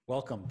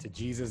Welcome to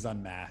Jesus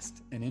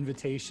Unmasked, an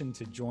invitation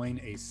to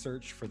join a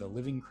search for the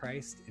living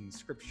Christ in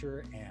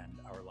Scripture and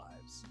our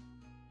lives.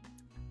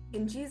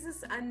 In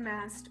Jesus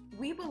Unmasked,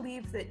 we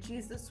believe that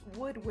Jesus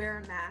would wear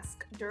a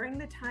mask during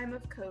the time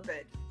of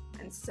COVID,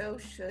 and so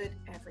should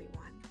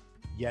everyone.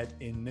 Yet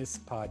in this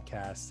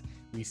podcast,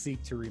 we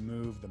seek to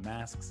remove the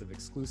masks of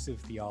exclusive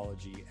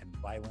theology and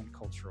violent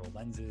cultural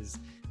lenses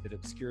that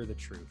obscure the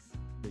truth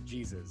that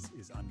Jesus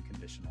is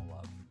unconditional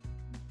love.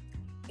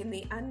 In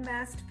the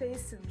unmasked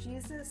face of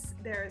Jesus,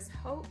 there is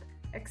hope,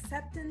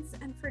 acceptance,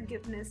 and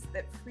forgiveness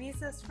that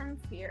frees us from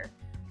fear,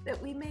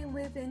 that we may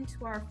live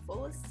into our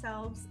fullest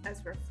selves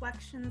as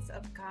reflections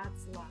of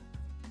God's love.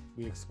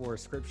 We explore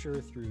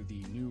Scripture through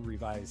the New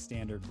Revised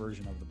Standard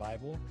Version of the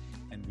Bible,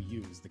 and we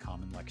use the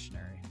Common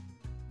Lectionary.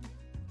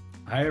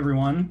 Hi,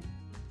 everyone.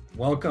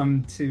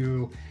 Welcome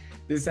to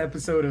this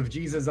episode of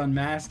Jesus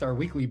Unmasked, our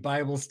weekly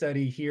Bible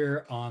study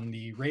here on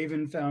the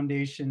Raven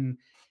Foundation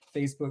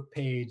Facebook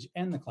page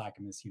and the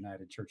Clackamas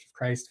United Church of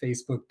Christ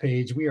Facebook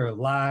page. We are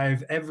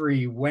live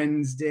every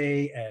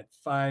Wednesday at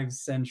 5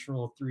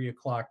 Central, 3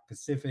 o'clock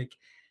Pacific.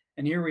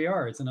 And here we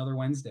are. It's another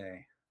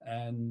Wednesday.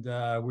 And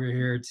we're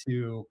here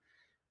to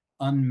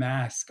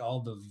unmask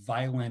all the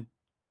violent,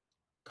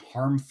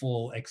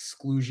 harmful,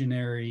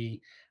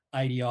 exclusionary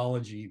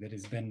ideology that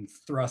has been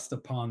thrust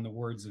upon the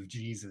words of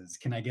Jesus.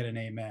 Can I get an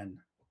amen?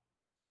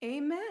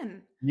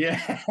 Amen.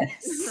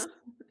 Yes.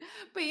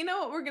 But you know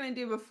what we're going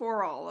to do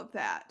before all of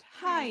that?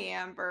 Hi,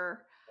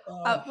 Amber.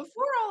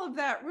 Before all of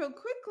that, real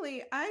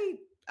quickly, I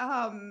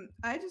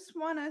just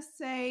want to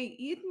say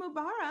Eid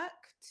Mubarak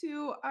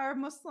to our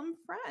Muslim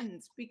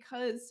friends,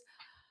 because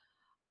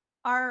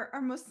our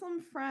Muslim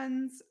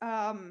friends,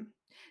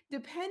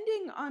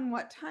 depending on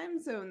what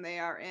time zone they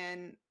are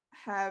in,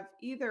 have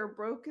either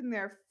broken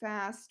their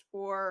fast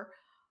or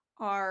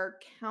are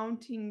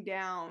counting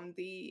down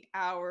the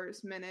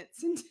hours,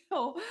 minutes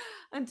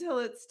until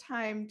it's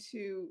time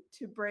to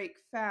break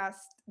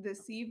fast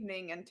this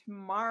evening, and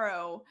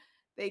tomorrow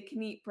they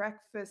can eat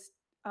breakfast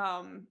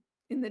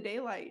in the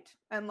daylight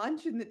and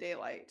lunch in the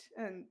daylight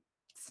and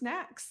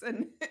snacks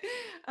and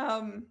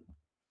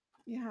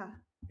yeah.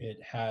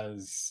 It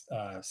has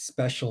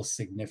special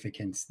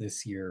significance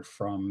this year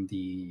from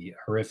the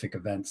horrific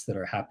events that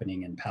are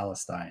happening in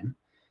Palestine.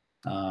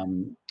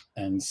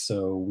 And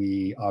so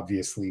we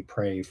obviously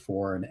pray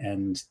for an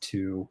end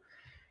to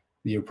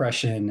the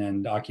oppression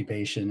and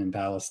occupation in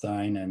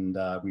Palestine. And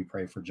we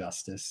pray for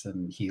justice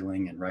and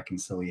healing and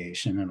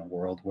reconciliation in a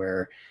world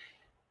where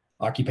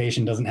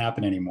occupation doesn't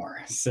happen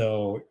anymore.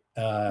 So,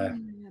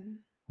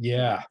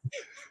 yeah.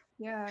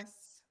 Yes.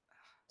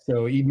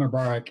 So Eid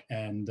Mubarak.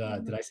 And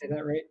did I say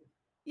that right?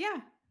 Yeah.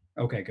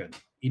 Okay, good.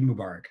 Eid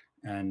Mubarak.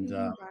 And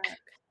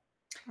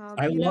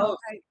Eid Mubarak.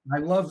 I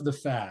love the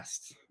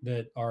fast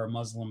that our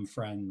Muslim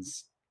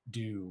friends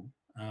do.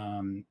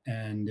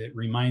 And it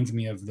reminds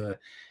me of the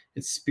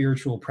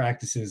spiritual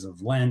practices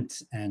of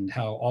Lent and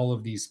how all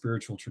of these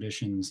spiritual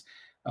traditions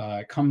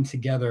come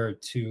together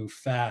to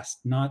fast,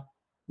 not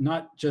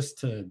just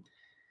to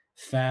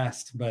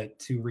fast, but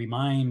to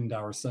remind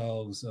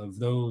ourselves of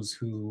those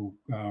who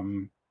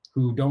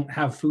don't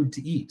have food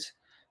to eat.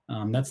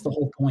 That's the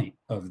whole point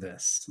of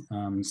this.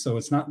 So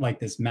it's not like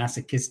this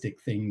masochistic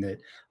thing that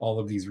all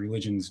of these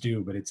religions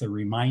do, but it's a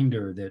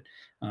reminder that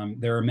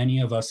there are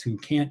many of us who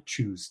can't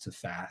choose to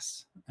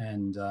fast.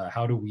 And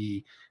how do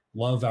we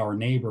love our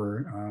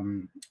neighbor,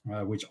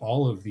 which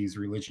all of these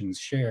religions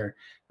share,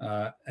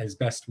 as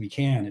best we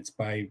can? It's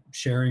by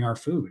sharing our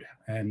food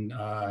and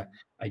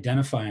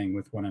identifying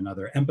with one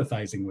another,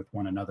 empathizing with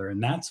one another.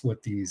 And that's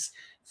what these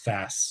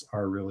fasts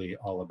are really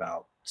all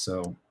about.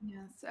 So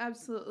yes,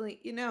 absolutely.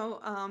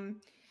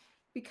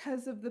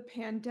 Because of the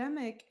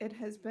pandemic, it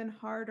has been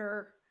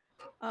harder.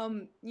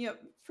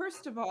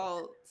 First of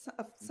all,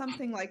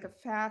 something like a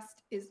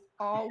fast is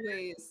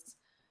always,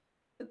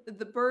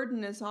 the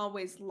burden is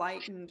always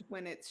lightened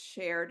when it's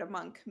shared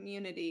among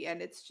community,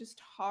 and it's just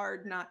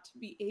hard not to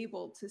be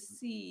able to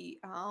see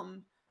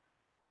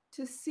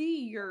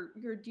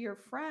your dear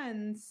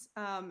friends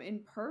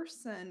in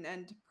person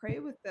and to pray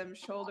with them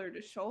shoulder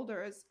to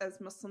shoulder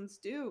as Muslims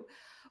do.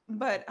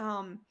 But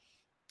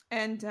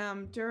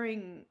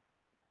during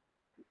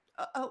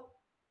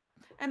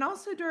and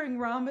also during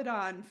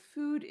Ramadan,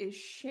 food is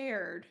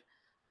shared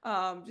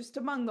just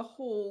among the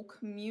whole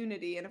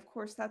community, and of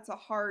course that's a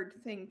hard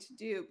thing to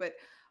do. But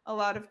a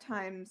lot of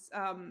times,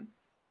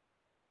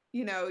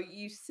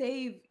 you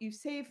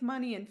save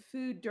money and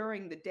food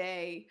during the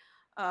day.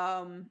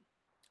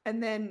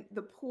 And then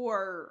the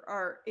poor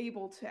are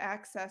able to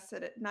access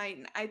it at night.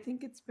 And I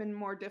think it's been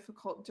more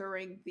difficult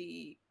during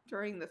the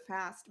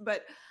fast.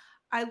 But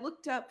I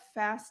looked up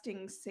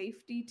fasting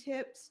safety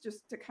tips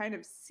just to kind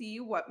of see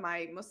what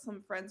my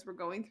Muslim friends were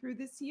going through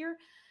this year.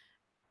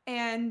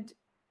 And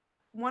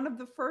one of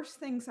the first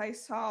things I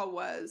saw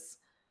was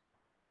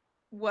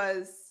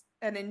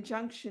an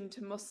injunction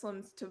to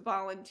Muslims to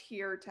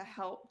volunteer to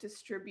help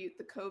distribute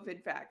the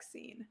COVID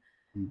vaccine.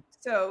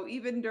 So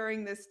even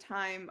during this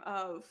time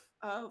of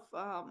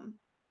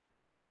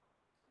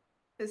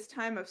this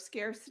time of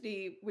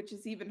scarcity, which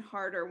is even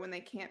harder when they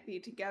can't be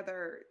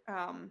together,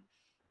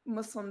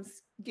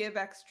 Muslims give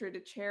extra to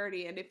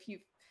charity. And if you,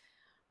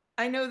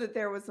 I know that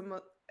there was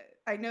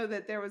I know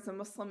that there was a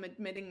Muslim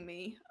admitting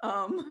me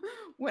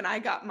when I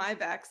got my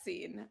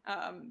vaccine.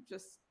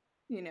 Just,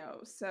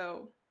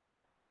 so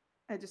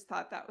I just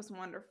thought that was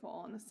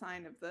wonderful and a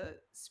sign of the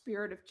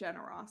spirit of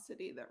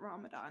generosity that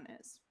Ramadan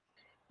is.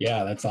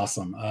 Yeah, that's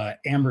awesome.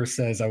 Amber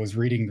says, I was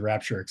reading The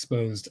Rapture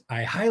Exposed.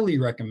 I highly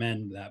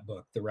recommend that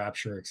book, The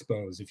Rapture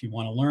Exposed, if you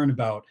want to learn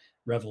about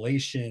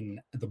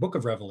Revelation, the book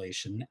of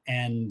Revelation,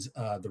 and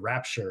the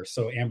rapture.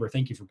 So, Amber,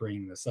 thank you for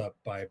bringing this up,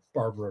 by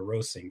Barbara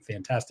Rosing.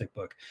 Fantastic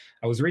book.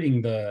 I was reading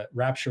The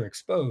Rapture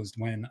Exposed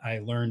when I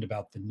learned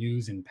about the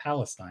news in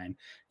Palestine.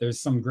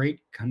 There's some great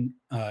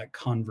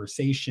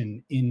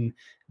conversation in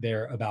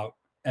there about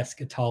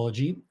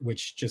eschatology,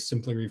 which just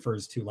simply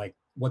refers to like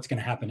what's going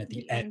to happen at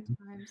the end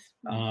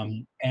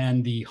times.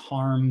 and the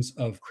harms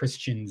of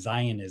Christian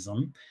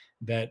Zionism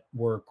that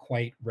were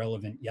quite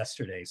relevant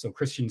yesterday. So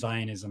Christian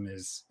Zionism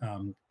is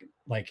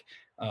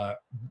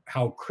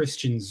how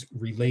Christians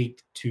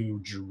relate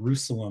to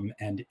Jerusalem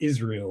and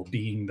Israel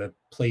being the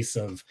place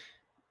of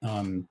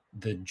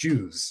the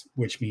Jews,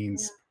 which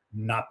means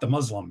not the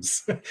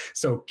Muslims.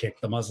 So kick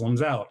the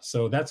Muslims out.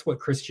 So that's what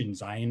Christian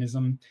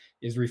Zionism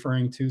is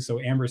referring to. So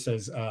Amber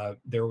says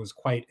it was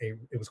quite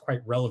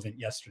relevant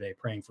yesterday,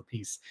 praying for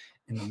peace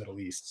in the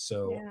Middle East.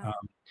 So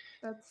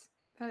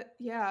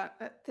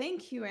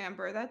thank you,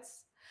 Amber.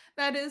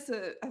 That is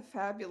a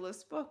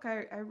fabulous book.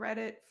 I read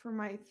it for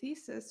my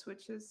thesis,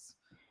 which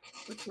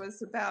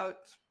was about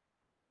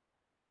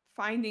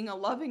finding a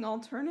loving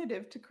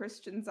alternative to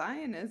Christian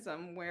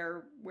Zionism,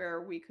 where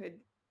we could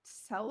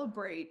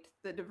celebrate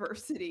the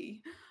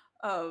diversity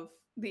of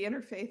the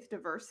interfaith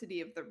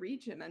diversity of the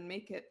region and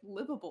make it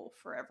livable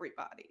for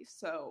everybody.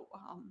 So,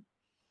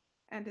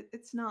 and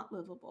it's not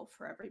livable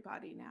for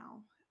everybody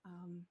now.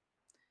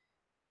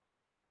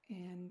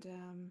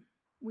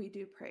 We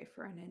do pray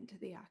for an end to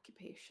the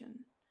occupation.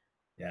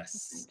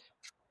 Yes.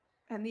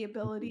 And the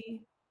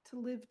ability to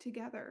live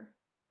together,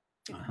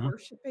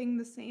 worshiping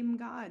the same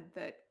God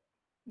that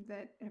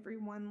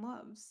everyone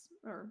loves,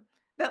 or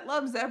that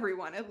loves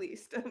everyone, at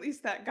least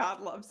that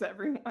God loves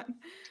everyone.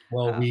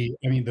 Well,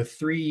 the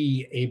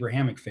three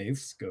Abrahamic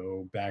faiths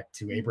go back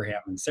to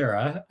Abraham and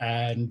Sarah,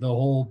 and the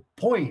whole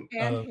point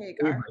of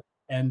Hagar.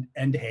 And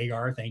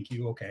Hagar, thank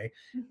you. Okay.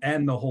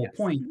 And the whole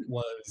point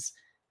was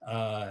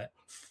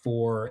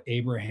for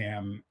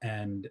Abraham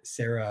and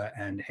Sarah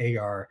and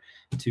Hagar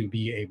to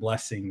be a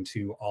blessing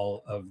to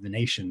all of the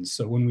nations.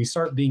 So when we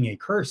start being a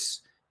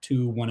curse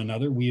to one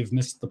another, we have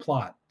missed the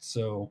plot.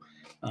 So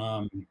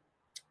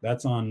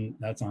that's on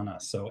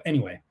us. So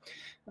anyway,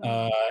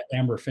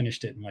 Amber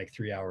finished it in like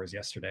 3 hours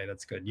yesterday.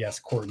 That's good. Yes,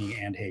 Courtney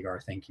and Hagar.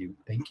 Thank you,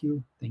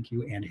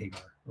 and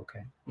Hagar.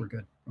 Okay, we're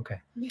good. Okay.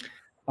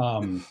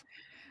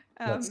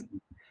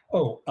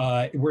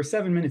 We're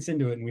 7 minutes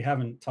into it and we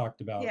haven't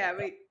talked about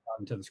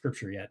to the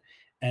scripture yet,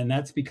 and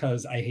that's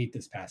because I hate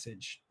this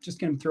passage.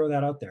 Just gonna throw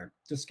that out there.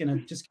 Just gonna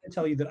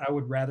tell you that I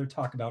would rather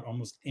talk about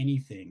almost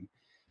anything,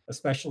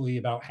 especially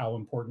about how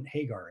important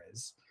Hagar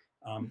is,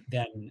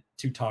 than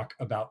to talk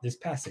about this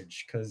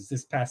passage, because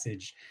this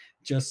passage,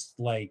 just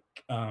like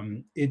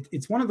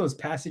it's one of those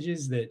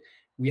passages that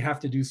we have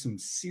to do some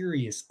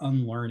serious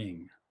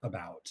unlearning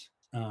about,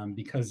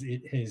 because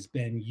it has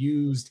been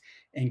used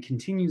and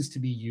continues to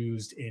be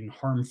used in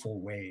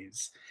harmful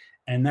ways.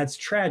 And that's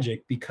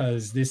tragic,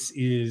 because this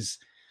is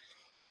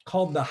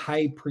called the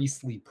high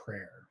priestly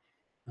prayer.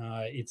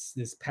 It's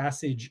this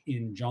passage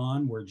in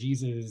John where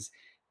Jesus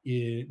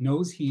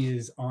knows he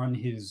is on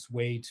his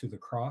way to the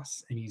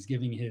cross and he's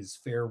giving his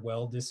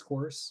farewell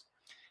discourse.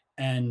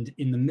 And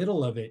in the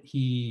middle of it,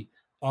 he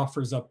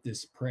offers up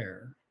this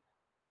prayer.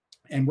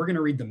 And we're going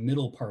to read the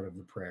middle part of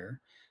the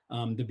prayer.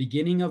 The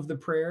beginning of the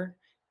prayer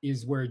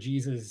is where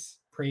Jesus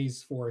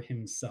prays for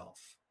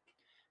himself.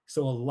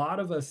 So a lot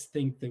of us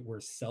think that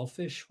we're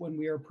selfish when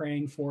we are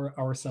praying for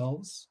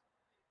ourselves,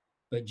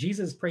 but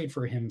Jesus prayed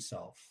for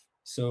himself.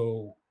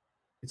 So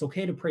it's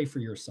okay to pray for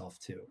yourself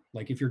too.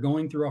 Like if you're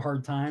going through a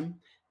hard time,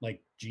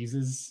 like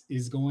Jesus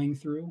is going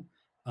through,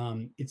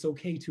 it's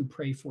okay to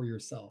pray for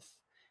yourself.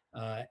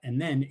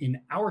 And then in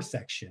our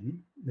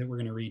section that we're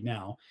going to read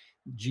now,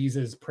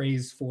 Jesus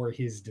prays for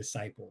his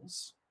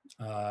disciples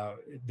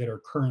that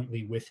are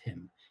currently with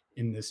him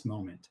in this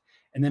moment.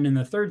 And then in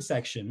the third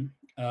section,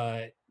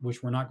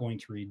 which we're not going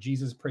to read,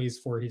 Jesus prays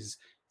for his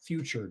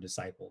future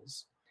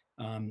disciples,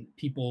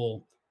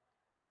 people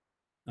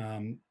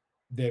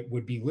that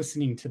would be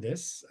listening to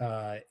this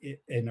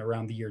in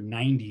around the year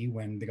 90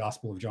 when the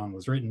Gospel of John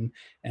was written,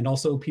 and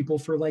also people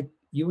for like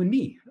you and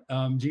me.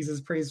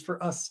 Jesus prays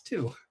for us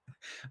too.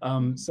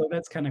 So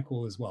that's kind of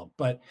cool as well.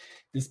 But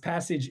this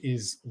passage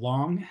is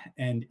long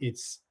and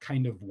it's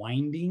kind of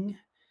winding,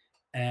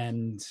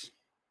 and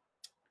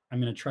I'm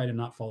going to try to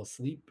not fall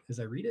asleep as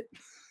I read it.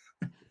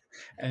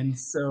 And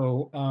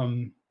so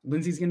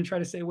Lindsay's going to try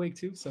to stay awake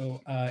too.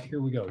 So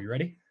here we go. You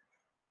ready?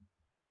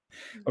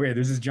 Okay,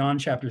 this is John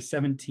chapter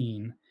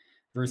 17,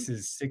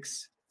 verses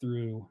 6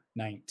 through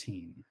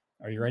 19.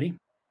 Are you ready?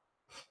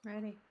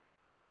 Ready.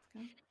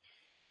 Let's go.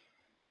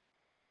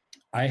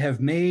 I have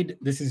made,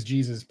 this is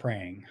Jesus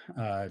praying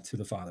to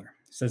the Father.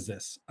 It says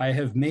this, I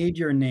have made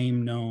your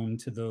name known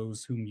to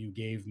those whom you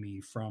gave me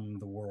from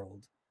the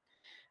world.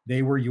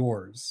 They were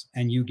yours,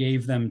 and you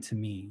gave them to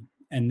me,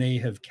 and they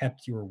have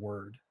kept your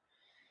word.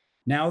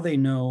 Now they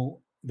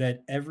know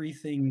that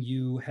everything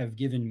you have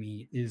given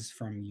me is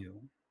from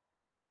you.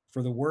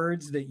 For the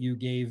words that you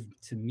gave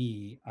to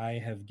me, I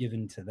have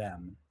given to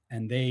them,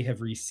 and they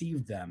have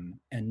received them,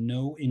 and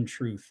know in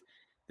truth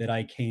that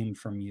I came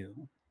from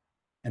you.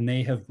 And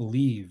they have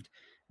believed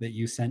that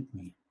you sent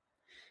me.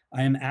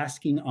 I am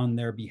asking on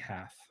their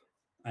behalf.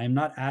 I am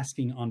not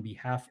asking on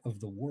behalf of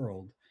the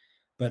world,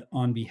 but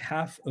on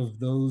behalf of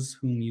those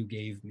whom you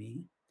gave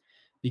me,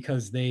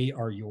 because they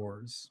are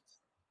yours.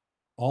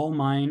 All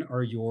mine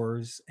are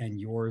yours,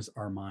 and yours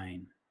are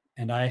mine,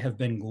 and I have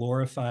been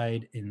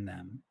glorified in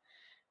them.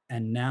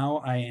 And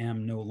now I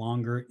am no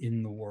longer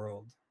in the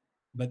world,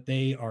 but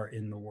they are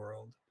in the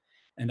world,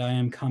 and I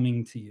am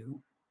coming to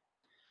you.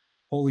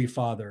 Holy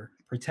Father,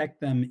 protect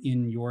them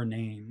in your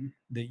name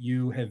that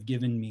you have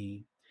given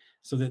me,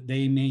 so that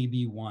they may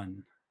be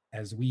one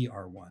as we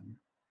are one.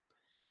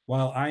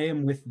 While I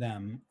am with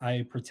them,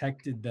 I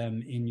protected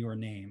them in your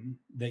name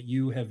that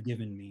you have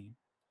given me.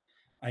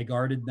 I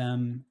guarded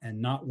them,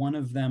 and not one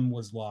of them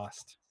was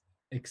lost,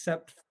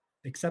 except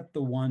except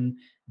the one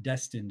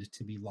destined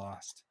to be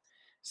lost,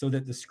 so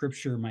that the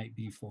scripture might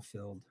be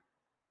fulfilled.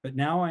 But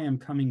now I am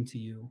coming to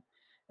you,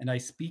 and I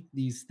speak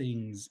these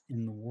things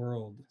in the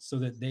world, so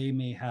that they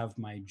may have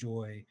my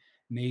joy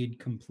made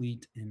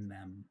complete in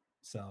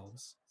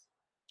themselves.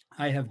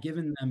 I have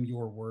given them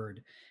your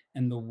word,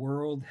 and the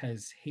world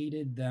has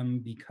hated them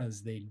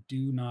because they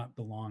do not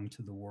belong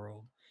to the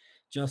world,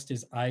 just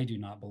as I do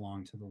not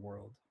belong to the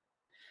world.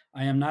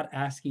 I am not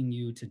asking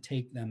you to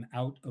take them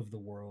out of the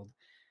world,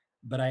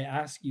 but I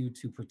ask you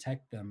to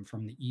protect them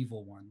from the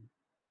evil one.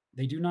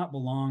 They do not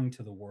belong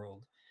to the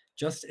world,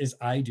 just as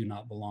I do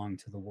not belong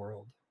to the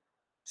world.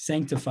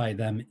 Sanctify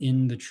them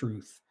in the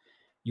truth.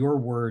 Your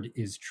word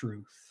is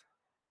truth.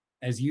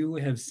 As you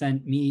have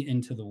sent me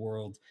into the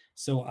world,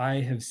 so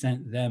I have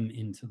sent them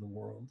into the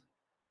world.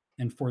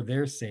 And for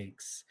their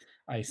sakes,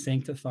 I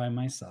sanctify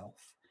myself,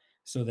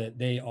 so that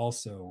they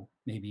also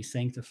may be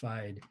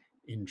sanctified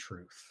in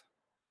truth.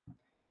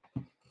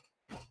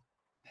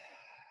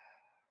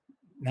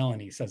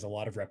 Melanie says a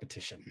lot of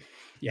repetition.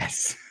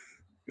 Yes.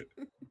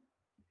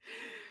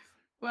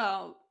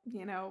 Well,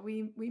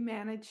 we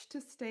managed to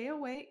stay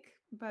awake,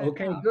 but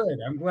Okay, good.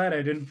 I'm glad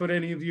I didn't put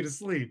any of you to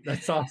sleep.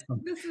 That's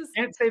awesome. this is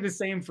Can't say the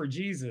same for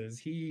Jesus.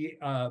 He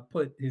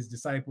put his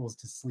disciples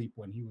to sleep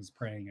when he was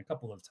praying a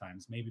couple of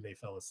times. Maybe they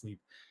fell asleep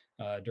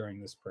during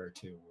this prayer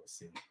too. We'll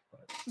see.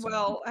 But,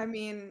 well, I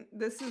mean,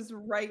 this is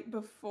right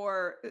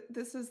before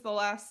this is the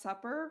Last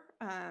Supper,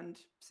 and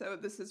so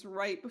this is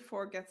right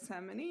before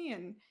Gethsemane,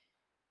 and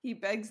he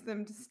begs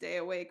them to stay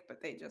awake,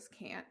 but they just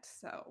can't.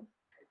 So,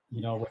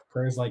 with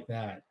prayers like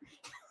that,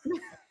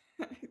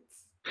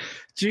 it's-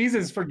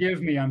 Jesus, forgive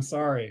me. I'm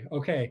sorry.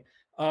 Okay.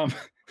 Um,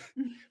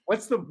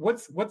 what's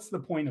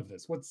the point of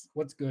this?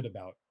 What's good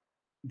about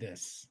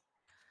this?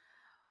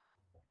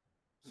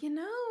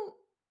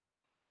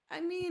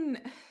 I mean,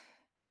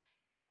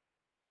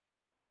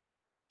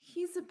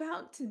 he's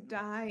about to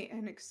die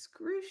an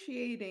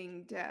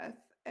excruciating death,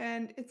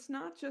 and it's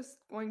not just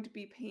going to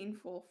be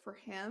painful for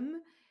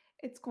him,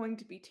 it's going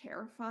to be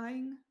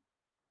terrifying.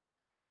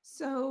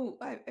 So,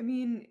 I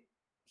mean,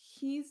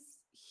 he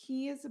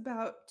is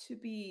about to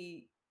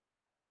be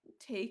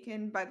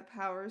taken by the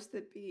powers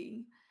that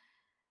be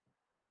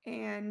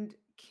and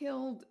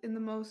killed in the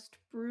most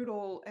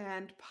brutal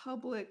and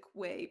public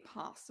way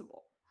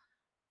possible.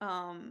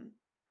 Um,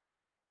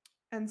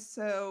 and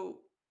so,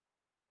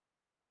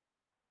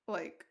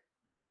 like,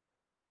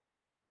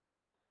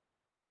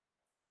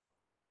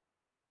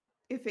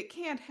 if it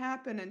can't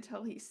happen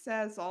until he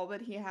says all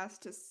that he has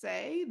to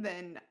say,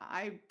 then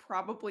I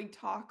probably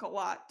talk a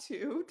lot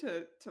too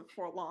to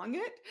prolong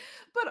it.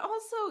 But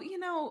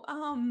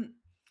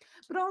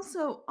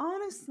also,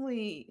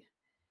 honestly,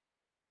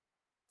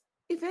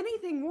 if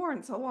anything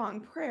warrants a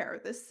long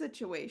prayer, this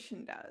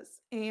situation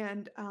does.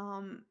 And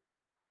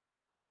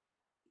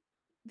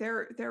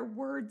they're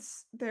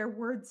words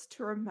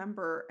to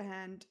remember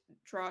and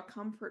draw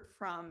comfort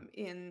from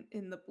in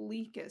the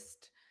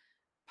bleakest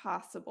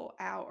possible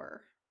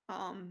hour.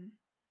 Um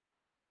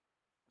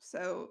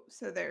so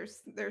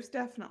there's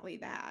definitely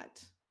that.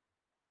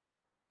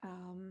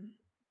 Um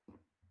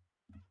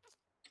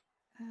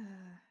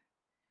uh,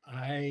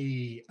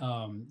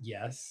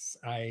 Yes,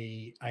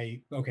 I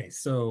okay,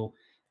 so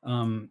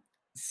um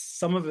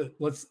some of it,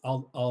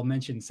 I'll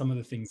mention some of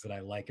the things that I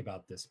like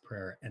about this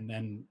prayer, and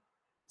then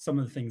some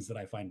of the things that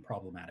I find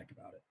problematic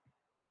about it.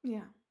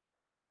 yeah.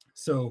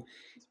 So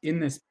in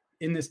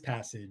this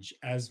passage,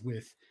 as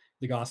with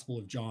the Gospel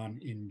of John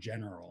in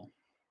general,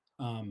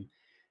 um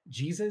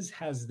Jesus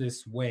has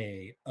this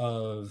way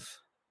of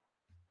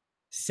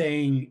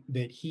saying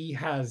that he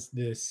has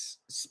this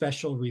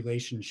special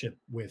relationship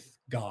with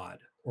God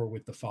or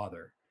with the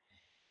Father,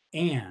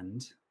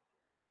 and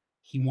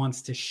he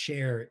wants to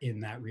share in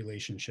that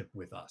relationship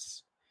with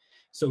us.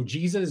 So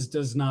Jesus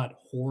does not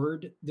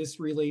hoard this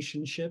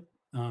relationship.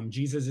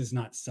 Jesus is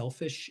not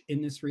selfish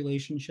in this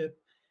relationship.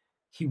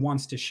 He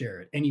wants to share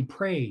it. And he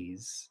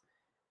prays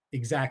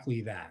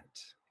exactly that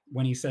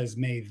when he says,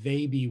 may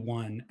they be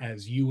one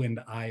as you and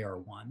I are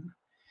one.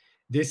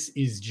 This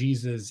is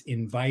Jesus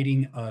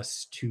inviting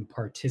us to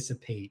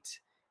participate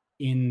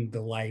in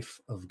the life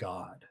of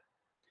God.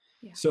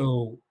 Yeah.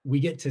 So we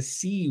get to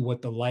see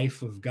what the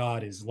life of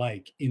God is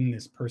like in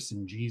this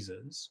person,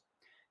 Jesus.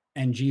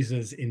 And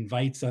Jesus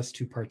invites us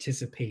to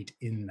participate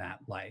in that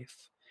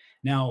life.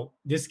 Now,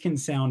 this can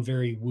sound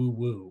very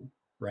woo-woo,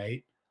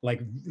 right?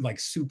 Like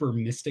super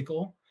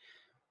mystical,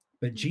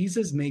 but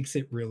Jesus makes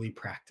it really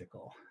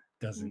practical,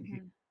 doesn't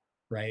he?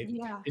 Right?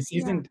 Yeah.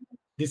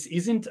 This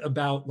isn't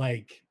about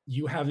like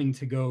you having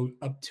to go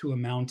up to a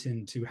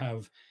mountain to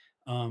have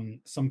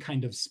some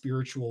kind of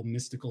spiritual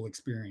mystical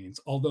experience.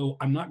 Although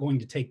I'm not going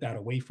to take that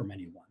away from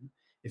anyone.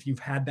 If you've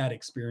had that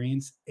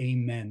experience,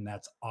 amen,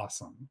 that's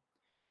awesome.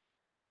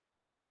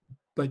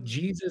 But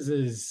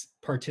Jesus's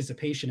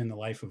participation in the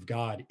life of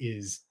God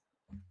is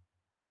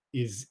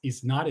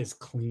not as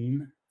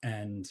clean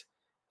and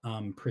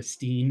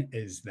pristine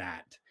as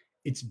that.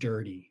 It's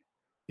dirty.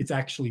 It's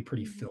actually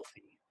pretty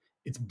filthy.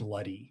 It's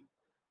bloody.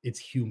 It's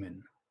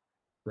human,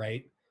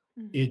 right?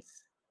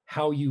 It's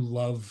how you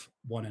love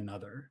one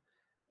another.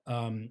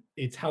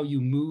 It's how you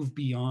move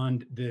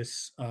beyond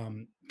this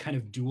kind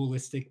of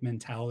dualistic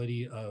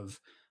mentality of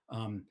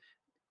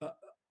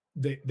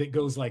that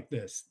goes like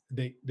this,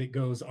 that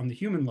goes on the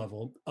human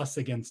level, us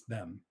against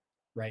them,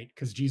 right?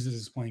 Because Jesus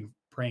is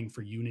praying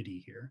for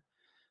unity here.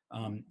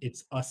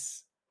 It's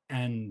us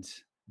and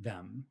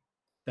them.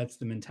 That's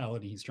the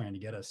mentality he's trying to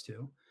get us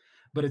to.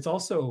 But it's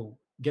also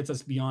gets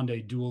us beyond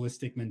a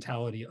dualistic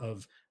mentality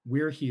of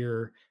we're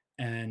here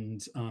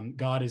and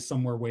God is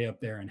somewhere way up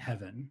there in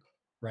heaven,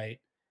 right?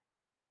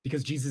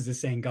 Because Jesus is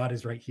saying God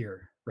is right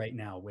here, right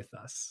now with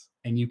us,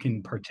 and you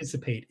can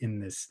participate in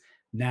this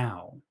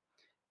now.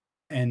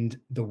 And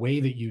the way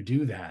that you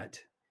do that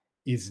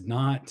is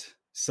not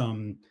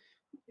some,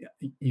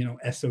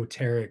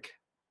 esoteric,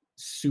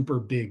 super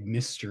big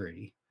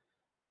mystery.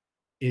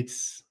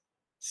 It's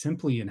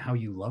simply in how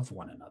you love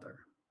one another.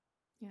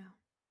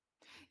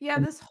 Yeah,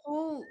 this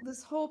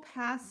whole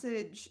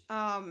passage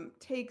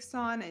takes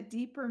on a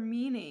deeper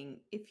meaning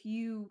if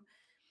you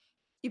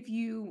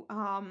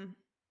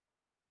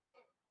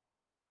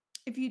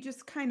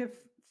just kind of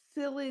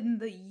fill in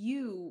the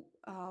you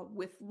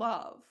with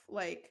love,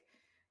 like,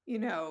 you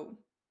know,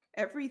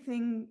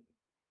 everything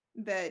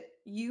that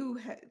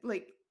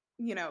like,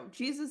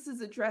 Jesus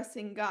is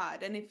addressing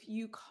God, and if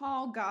you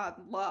call God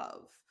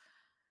love,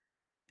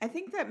 I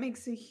think that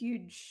makes a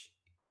huge,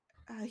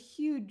 I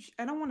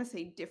don't want to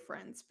say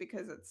difference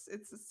because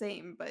it's the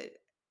same, but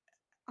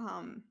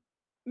um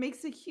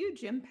makes a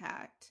huge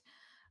impact.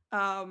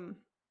 Um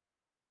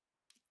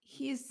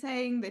he is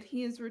saying that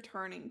he is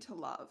returning to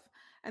love,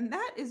 and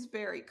that is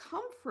very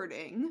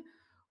comforting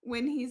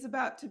when he's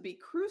about to be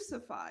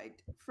crucified,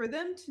 for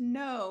them to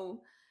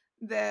know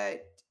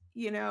that,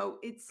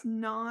 it's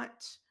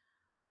not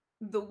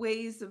the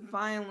ways of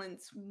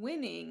violence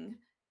winning.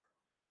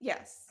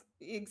 Yes,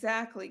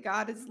 exactly.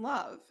 God is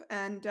love.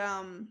 And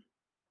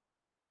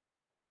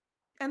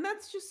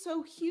that's just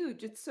so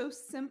huge. It's so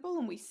simple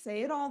and we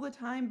say it all the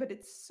time, but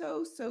it's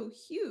so, so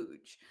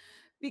huge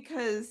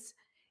because,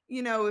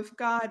 if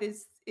God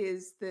is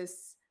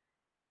this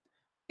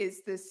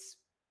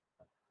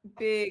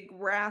big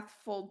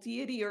wrathful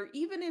deity, or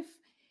even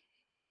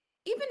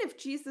if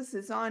Jesus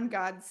is on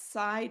God's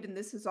side and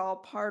this is all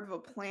part of a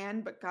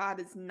plan, but God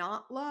is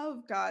not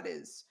love, God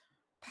is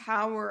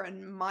power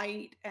and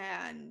might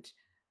and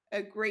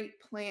a great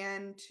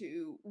plan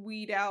to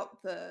weed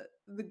out the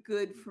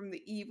good from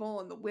the evil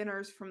and the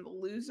winners from the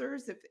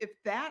losers. If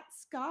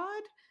that's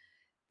God,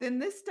 then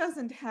this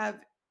doesn't have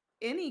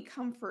any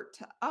comfort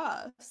to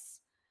us.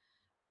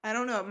 I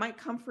don't know, it might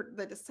comfort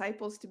the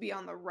disciples to be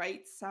on the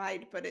right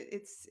side, but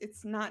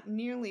it's not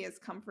nearly as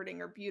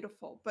comforting or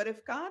beautiful. But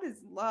if God is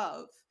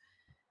love,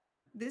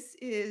 this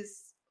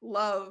is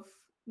love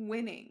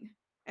winning.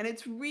 And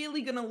it's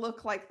really going to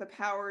look like the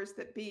powers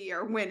that be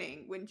are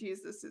winning when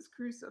Jesus is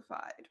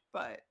crucified.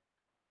 But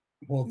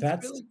well,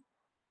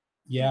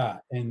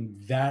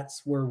 and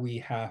that's where we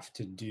have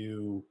to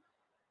do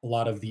a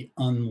lot of the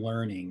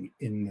unlearning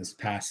in this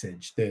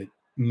passage that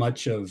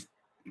much of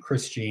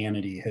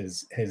Christianity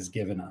has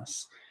given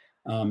us,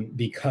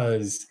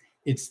 because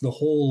it's the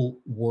whole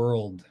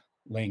world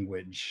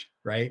language,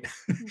 right?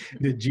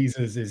 That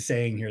Jesus is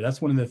saying here. That's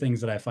one of the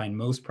things that I find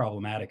most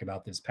problematic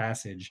about this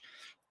passage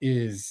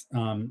is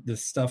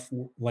this stuff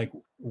like,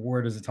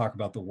 where does it talk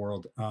about the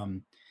world?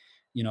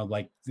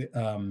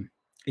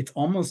 It's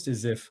almost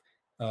as if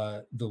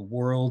the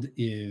world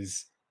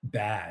is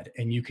bad,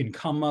 and you can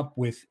come up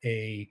with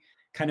a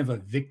kind of a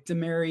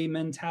victimary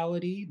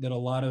mentality that a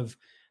lot of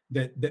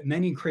that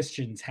many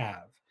Christians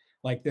have.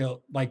 Like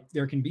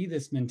there can be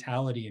this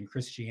mentality in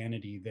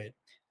Christianity that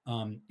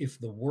if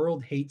the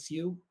world hates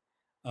you,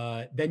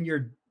 then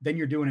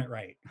you're doing it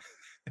right.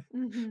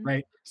 Mhm.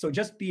 Right? So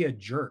just be a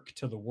jerk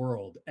to the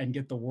world and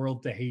get the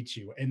world to hate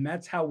you. And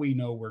that's how we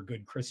know we're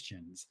good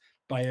Christians,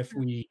 by if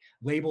we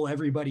label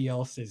everybody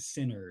else as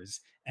sinners.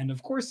 And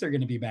of course they're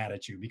going to be mad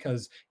at you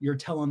because you're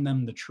telling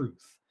them the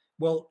truth.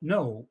 Well,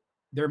 no,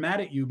 they're mad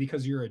at you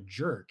because you're a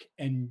jerk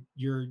and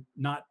you're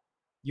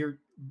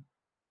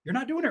you're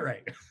not doing it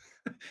right.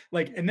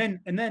 Like, and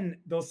then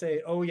they'll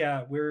say, oh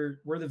yeah, we're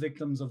the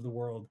victims of the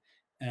world,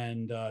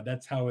 and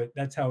that's how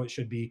it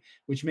should be,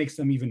 which makes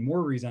them even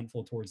more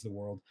resentful towards the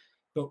world.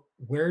 But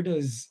where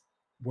does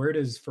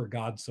for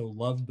God so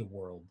loved the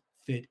world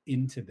fit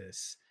into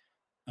this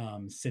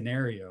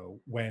scenario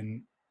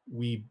when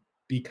we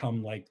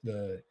become like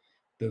the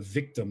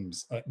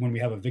victims, when we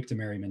have a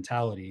victimary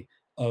mentality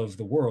of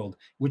the world,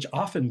 which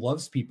often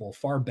loves people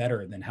far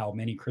better than how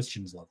many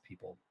Christians love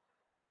people.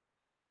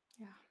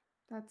 Yeah.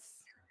 That's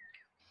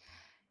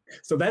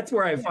So that's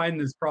where I yeah. find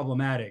this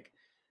problematic.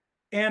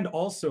 And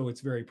also,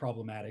 it's very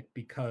problematic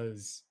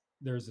because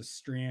there's a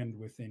strand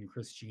within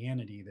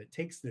Christianity that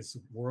takes this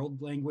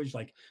world language,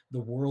 like the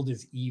world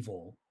is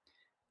evil.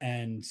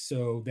 And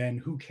so then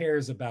who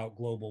cares about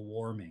global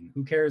warming?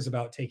 Who cares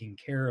about taking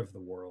care of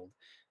the world?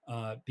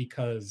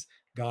 Because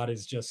God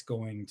is just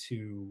going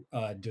to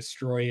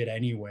destroy it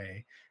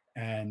anyway.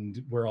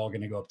 And we're all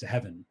going to go up to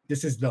heaven.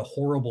 This is the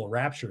horrible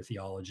rapture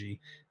theology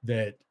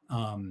that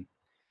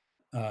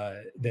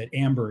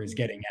Amber is Mhm.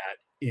 getting at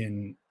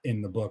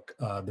in the book,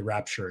 The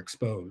Rapture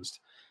Exposed.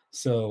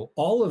 So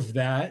all of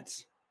that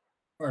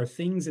are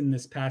things in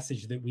this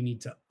passage that we need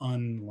to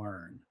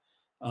unlearn,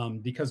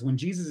 because when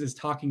Jesus is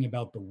talking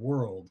about the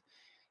world,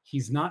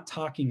 he's not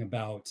talking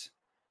about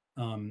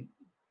um,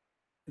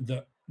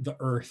 the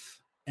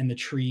earth and the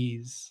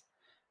trees,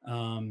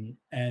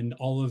 and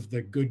all of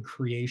the good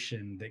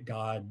creation that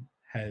God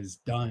has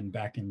done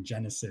back in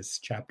Genesis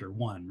chapter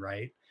 1,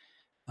 right?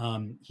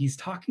 He's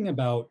talking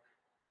about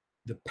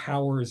the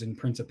powers and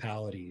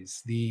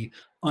principalities, the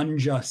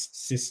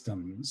unjust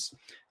systems,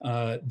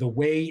 the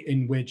way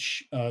in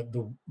which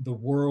the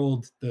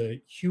world,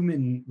 the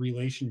human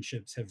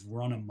relationships have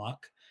run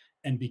amok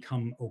and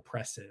become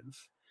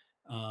oppressive.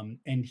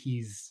 And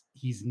he's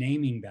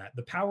naming that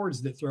the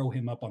powers that throw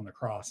him up on the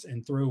cross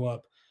and throw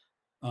up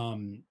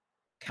um,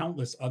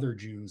 countless other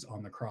Jews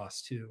on the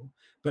cross too,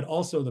 but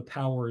also the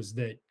powers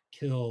that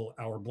kill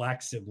our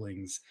black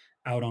siblings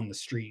out on the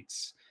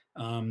streets,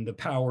 the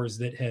powers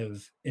that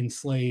have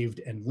enslaved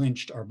and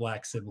lynched our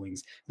black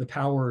siblings, the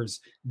powers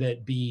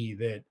that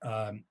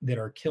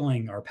are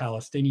killing our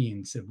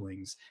Palestinian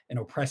siblings and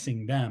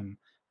oppressing them.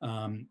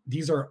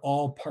 These are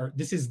all part.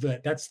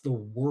 That's the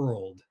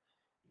world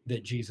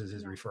that Jesus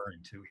is Yeah.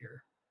 referring to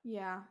here.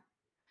 Yeah.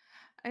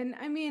 And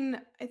I mean,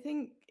 I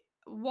think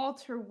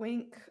Walter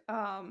Wink,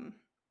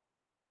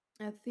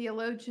 a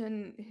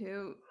theologian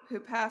who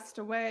passed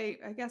away,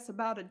 I guess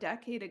about a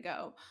decade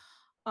ago,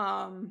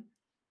 um,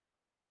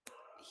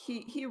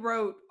 he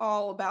wrote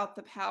all about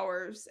the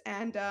powers,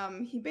 and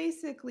he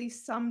basically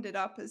summed it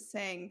up as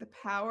saying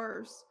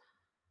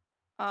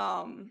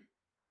um,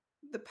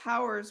 the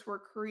powers were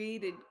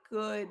created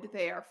good,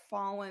 they are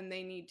fallen,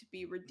 they need to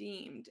be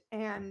redeemed,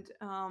 and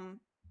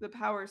the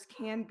powers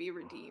can be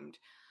redeemed.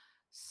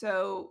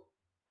 So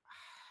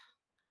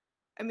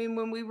I mean,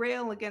 when we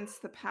rail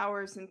against the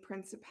powers and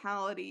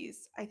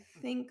principalities, I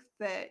think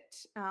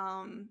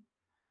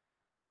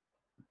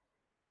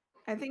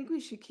we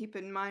should keep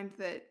in mind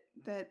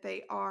that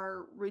they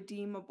are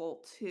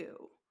redeemable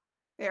too.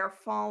 They are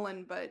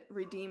fallen but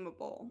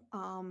redeemable.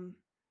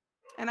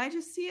 And I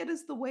just see it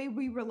as the way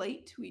we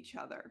relate to each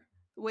other.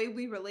 The way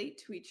we relate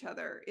to each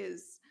other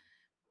is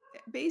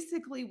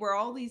basically where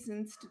all these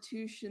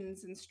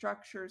institutions and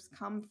structures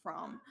come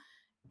from.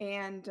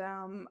 And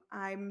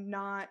I'm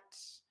not,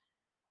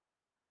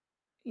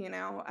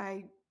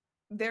 I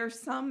there's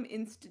some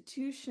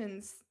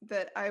institutions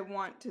that I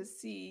want to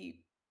see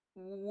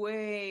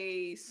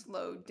way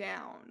slowed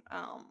down.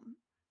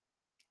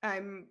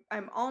 I'm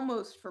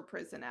almost for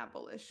prison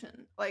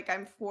abolition. Like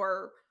I'm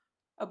for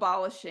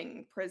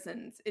abolishing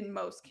prisons in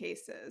most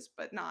cases,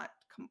 but not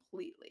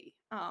completely.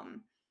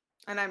 And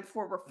I'm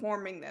for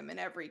reforming them in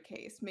every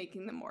case,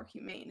 making them more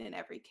humane in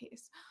every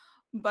case.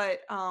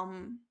 But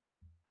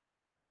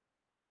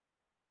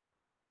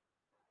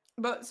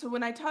But so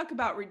when I talk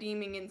about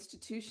redeeming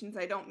institutions,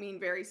 I don't mean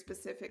very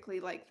specifically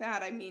like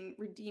that. I mean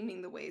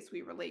redeeming the ways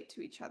we relate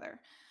to each other.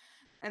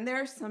 And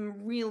there are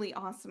some really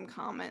awesome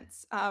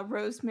comments.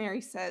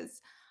 Rosemary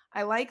says,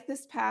 I like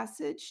this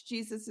passage.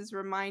 Jesus is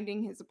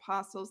reminding his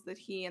apostles that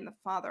he and the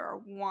Father are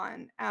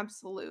one.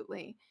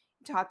 Absolutely.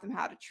 He taught them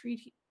how to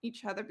treat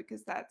each other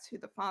because that's who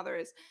the Father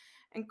is.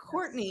 And Yes.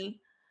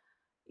 Courtney,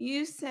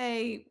 you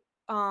say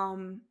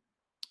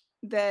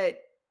that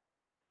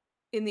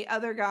in the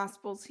other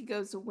gospels he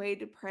goes away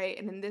to pray,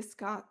 and in this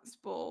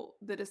gospel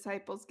the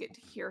disciples get to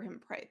hear him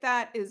pray.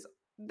 That is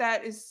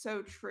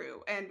so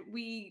true, and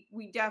we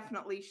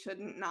definitely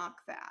shouldn't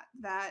knock that.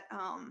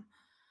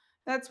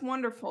 That's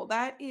wonderful.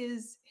 That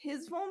is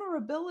his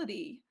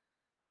vulnerability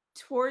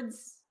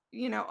towards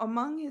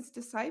among his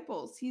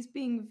disciples, he's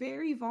being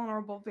very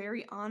vulnerable,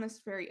 very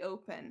honest, very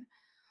open.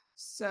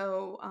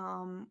 So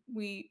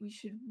we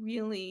should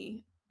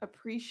really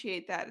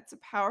appreciate that. It's a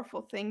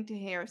powerful thing to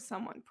hear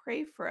someone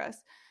pray for us,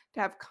 to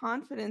have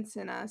confidence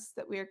in us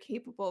that we are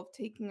capable of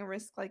taking a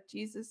risk like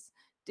Jesus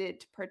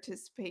did to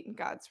participate in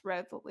God's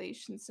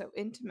revelation so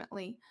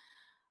intimately.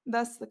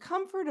 Thus, the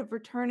comfort of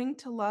returning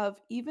to love,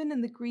 even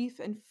in the grief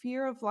and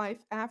fear of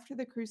life after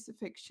the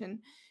crucifixion,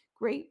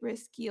 great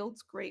risk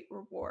yields great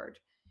reward.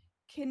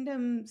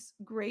 Kingdom's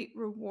great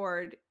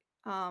reward.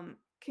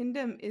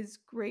 Kingdom is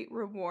great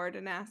reward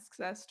and asks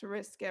us to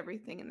risk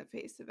everything in the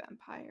face of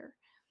empire.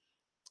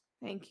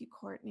 Thank you,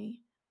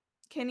 Courtney.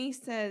 Kenny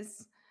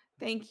says,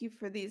 thank you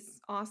for these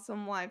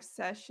awesome live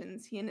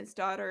sessions. He and his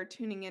daughter are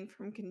tuning in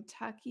from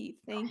Kentucky.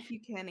 Thank you,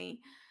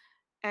 Kenny.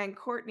 And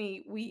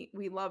Courtney, we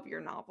love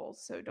your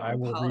novels, so don't I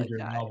will read your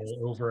apologize.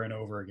 novel over and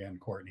over again,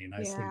 Courtney.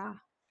 Nicely. Yeah,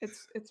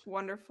 it's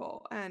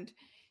wonderful, and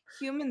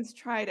humans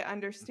try to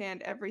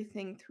understand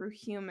everything through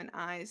human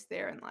eyes.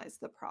 Therein lies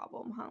the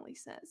problem, Holly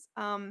says.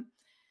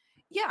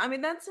 Yeah, I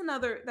mean that's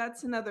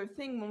another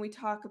thing when we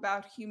talk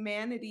about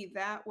humanity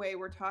that way,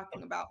 we're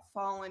talking about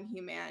fallen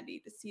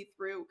humanity to see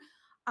through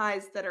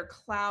eyes that are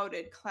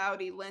clouded,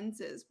 cloudy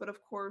lenses. But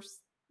of course,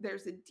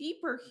 there's a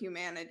deeper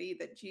humanity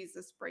that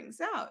Jesus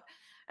brings out.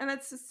 And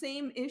that's the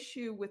same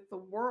issue with the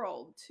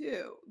world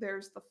too.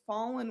 There's the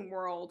fallen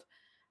world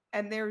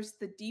and there's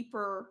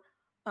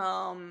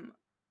um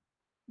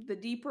the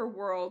deeper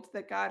world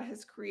that God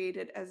has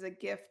created as a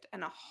gift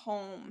and a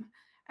home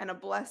and a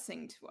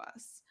blessing to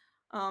us.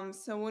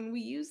 So when we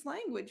use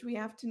language, we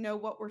have to know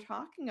what we're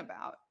talking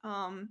about.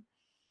 Um,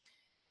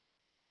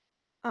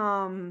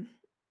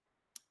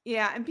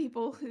 yeah, and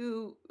people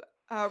who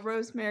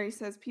Rosemary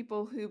says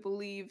people who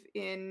believe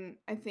in,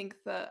 I think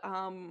the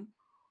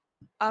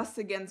us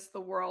against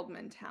the world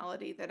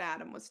mentality that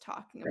Adam was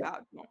talking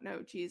about don't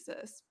know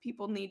Jesus.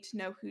 People need to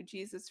know who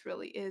Jesus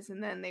really is,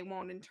 and then they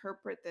won't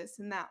interpret this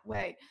in that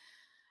way.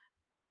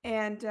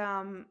 And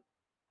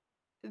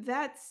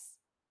that's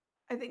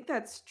I think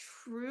that's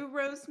true,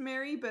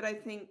 Rosemary, but I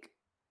think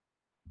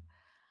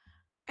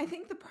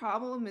the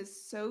problem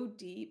is so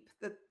deep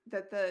that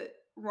the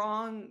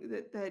wrong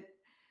that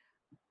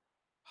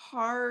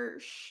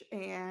harsh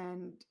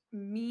and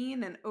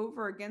mean and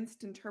over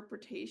against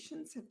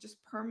interpretations have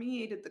just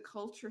permeated the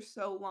culture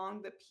so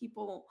long that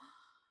people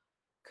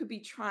could be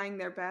trying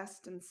their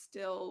best and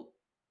still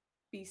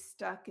be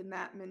stuck in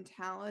that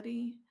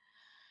mentality.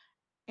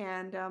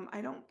 And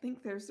I don't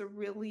think there's a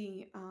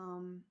really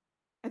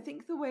I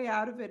think the way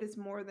out of it is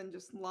more than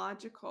just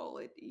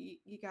logical.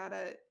 You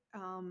gotta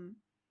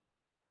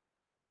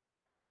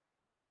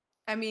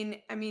I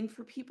mean,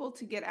 for people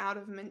to get out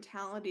of a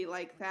mentality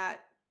like that,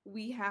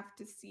 we have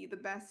to see the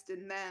best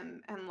in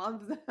them and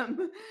love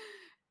them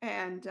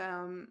and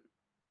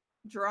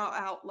draw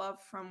out love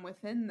from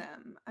within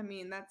them. I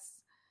mean,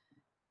 that's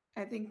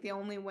I think the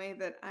only way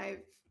that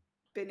I've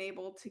been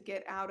able to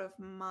get out of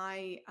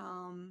my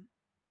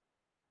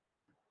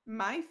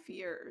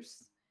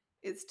fears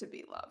is to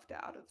be loved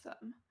out of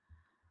them.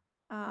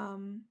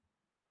 Um,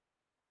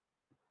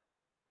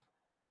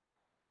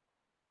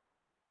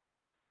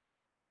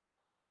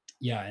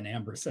 Yeah, and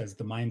Amber says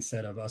the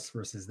mindset of us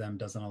versus them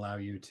doesn't allow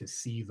you to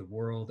see the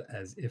world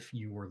as if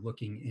you were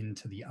looking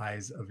into the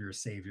eyes of your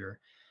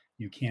Savior.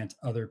 You can't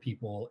other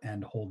people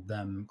and hold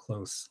them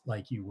close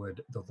like you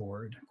would the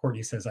Lord.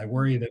 Courtney says, I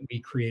worry that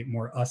we create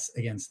more us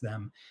against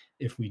them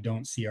if we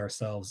don't see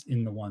ourselves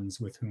in the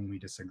ones with whom we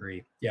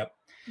disagree. Yep.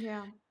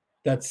 yeah,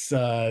 That's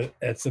a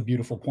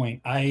beautiful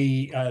point.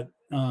 I think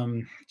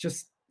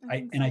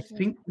I so too.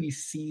 think we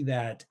see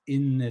that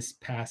in this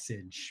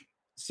passage.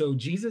 So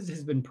Jesus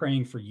has been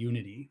praying for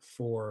unity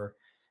for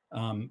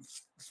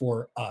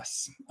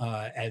us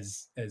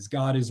as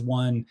God is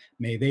one.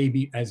 May they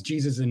be as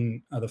Jesus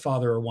and the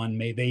Father are one.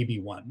 May they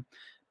be one,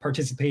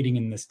 participating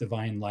in this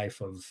divine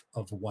life of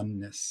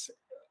oneness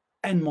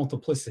and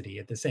multiplicity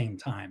at the same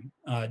time.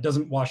 It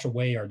doesn't wash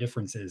away our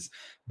differences,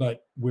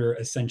 but we're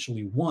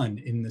essentially one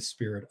in the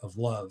spirit of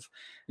love.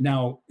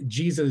 Now,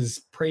 Jesus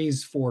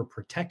prays for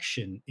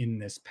protection in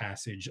this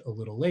passage a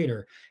little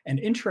later. And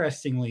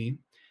interestingly,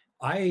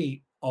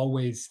 I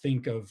always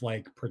think of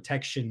like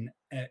protection.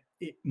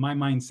 My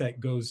mindset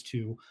goes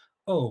to,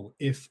 oh,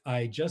 if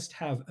I just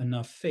have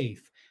enough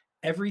faith,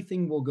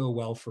 everything will go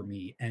well for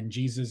me. And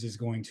Jesus is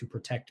going to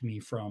protect me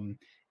from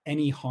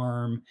any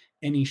harm,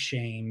 any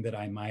shame that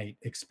I might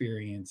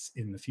experience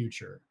in the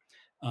future.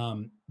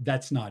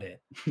 That's not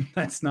it.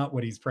 That's not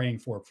what he's praying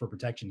for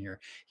protection here.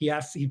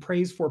 He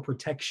prays for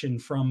protection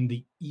from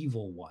the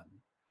evil one.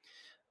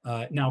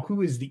 Now,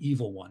 who is the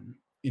evil one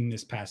in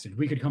this passage?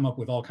 We could come up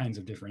with all kinds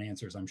of different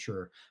answers, I'm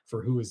sure,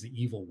 for who is the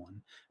evil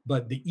one.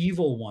 But the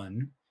evil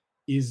one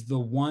is the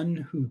one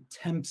who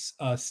tempts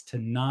us to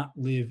not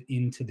live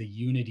into the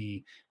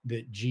unity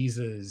that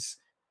Jesus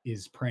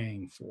is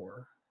praying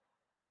for,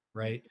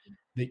 right?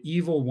 The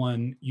evil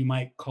one you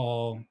might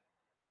call,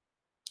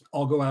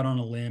 I'll go out on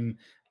a limb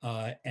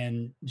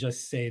and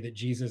just say that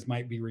Jesus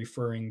might be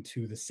referring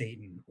to the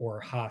Satan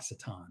or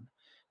Hasatan.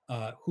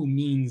 who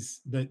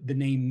means the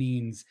name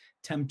means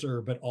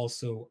tempter, but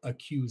also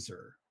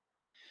accuser.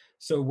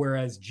 So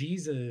whereas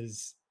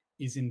Jesus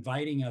is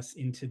inviting us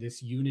into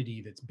this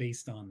unity that's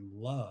based on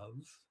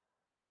love,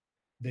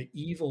 the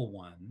evil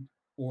one,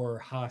 or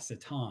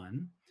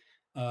Ha-Satan,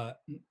 uh,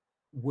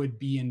 would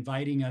be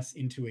inviting us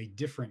into a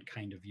different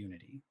kind of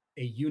unity,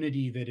 a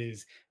unity that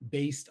is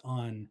based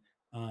on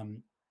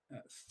um,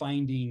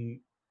 finding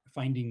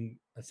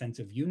a sense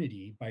of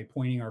unity by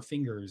pointing our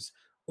fingers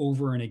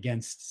over and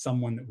against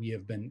someone that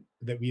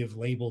we have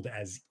labeled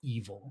as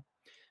evil,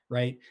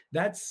 right?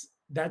 That's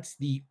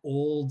the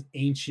old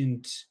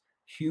ancient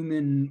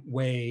human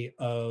way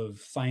of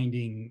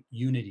finding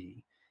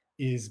unity,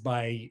 is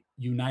by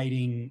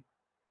uniting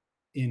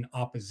in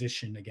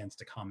opposition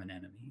against a common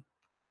enemy.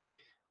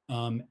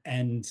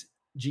 And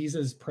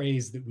Jesus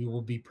prays that we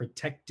will be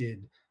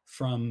protected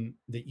from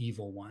the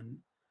evil one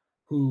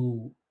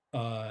who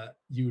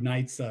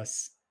unites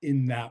us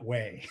in that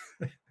way,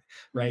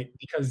 right?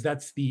 Because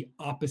that's the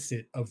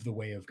opposite of the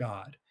way of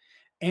God.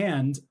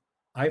 And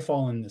I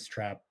fall in this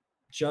trap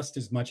just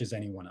as much as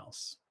anyone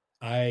else.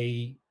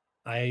 I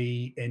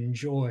I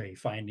enjoy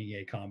finding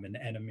a common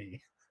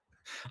enemy.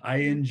 I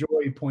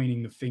enjoy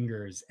pointing the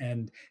fingers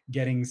and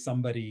getting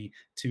somebody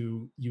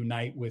to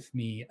unite with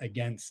me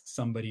against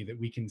somebody that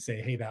we can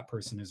say, hey, that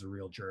person is a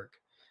real jerk.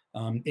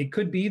 It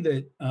could be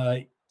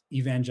that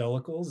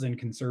evangelicals and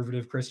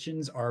conservative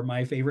Christians are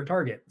my favorite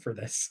target for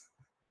this,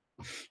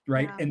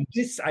 right? Yeah. And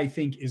this, I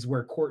think, is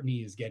where Courtney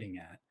is getting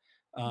at.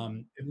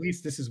 At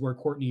least this is where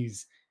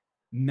Courtney's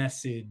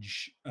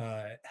message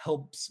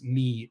helps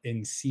me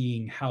in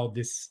seeing how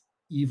this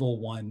evil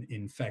one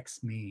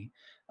infects me,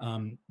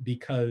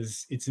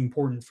 because it's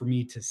important for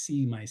me to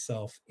see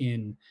myself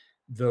in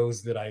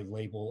those that I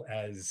label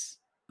as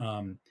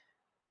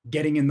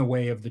getting in the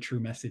way of the true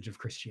message of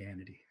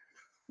Christianity.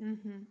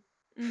 Mm-hmm.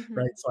 Mm-hmm.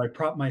 Right. So I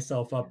prop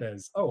myself up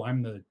as, oh,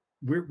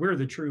 we're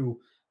the true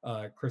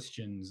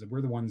Christians.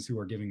 We're the ones who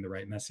are giving the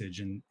right message,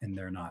 and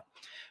they're not.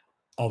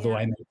 Although Yeah.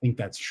 I may think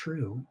that's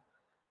true,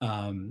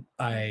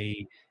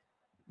 I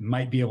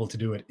might be able to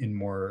do it in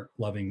more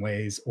loving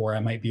ways, or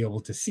I might be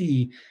able to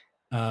see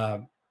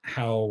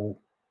how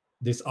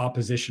this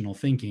oppositional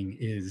thinking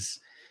is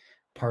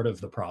part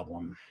of the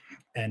problem.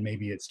 And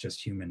maybe it's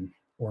just human,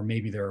 or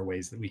maybe there are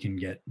ways that we can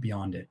get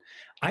beyond it.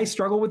 I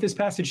struggle with this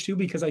passage too,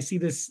 because I see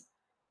this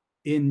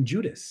in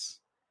Judas.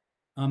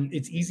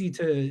 It's easy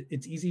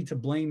to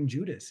blame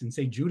Judas and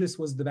say Judas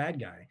was the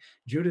bad guy.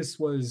 Judas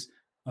was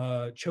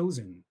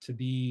chosen to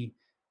be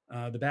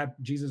the bad.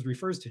 Jesus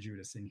refers to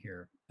Judas in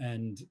here,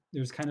 and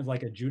there's kind of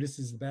like a Judas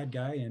is the bad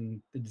guy,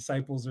 and the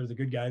disciples are the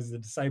good guys. The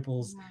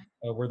disciples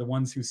Yeah. were the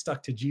ones who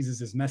stuck to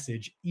Jesus's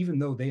message, even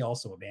though they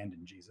also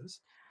abandoned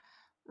Jesus.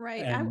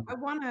 Right. And I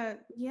want to,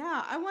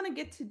 yeah, I want to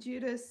get to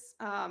Judas.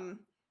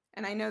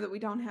 And I know that we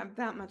don't have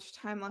that much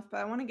time left, but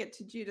I want to get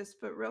to Judas.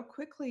 But real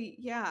quickly,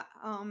 yeah,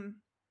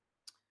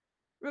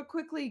 real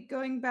quickly,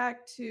 going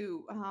back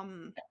to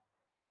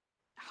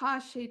Ha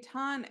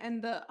Shaitan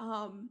and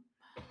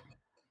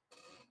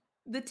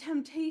the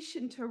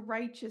temptation to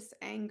righteous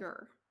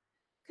anger,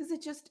 because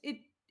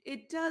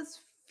it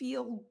does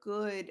feel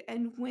good,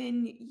 and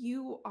when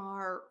you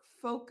are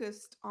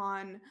focused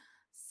on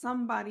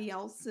somebody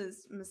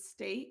else's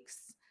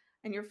mistakes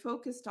and you're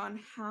focused on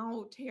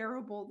how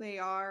terrible they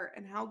are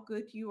and how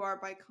good you are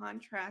by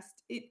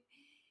contrast, it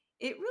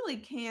really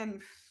can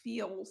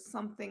feel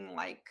something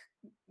like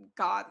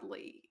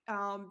godly.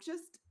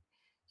 Just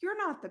you're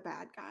not the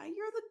bad guy,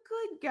 you're the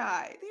good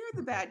guy, they're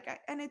the bad guy,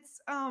 and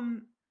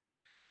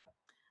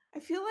I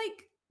feel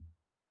like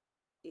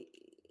i-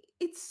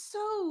 it's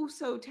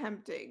so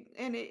tempting,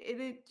 and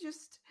it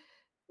just,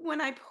 when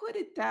I put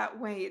it that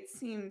way, it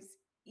seems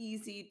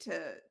easy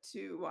to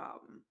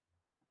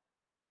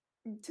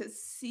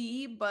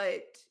see,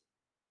 but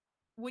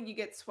when you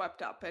get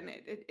swept up in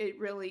it, it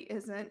really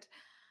isn't.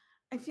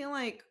 I feel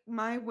like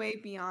my way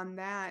beyond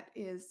that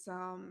is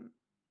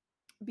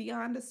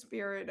beyond a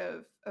spirit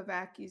of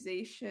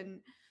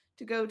accusation,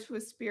 to go to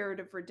a spirit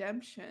of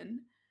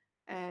redemption,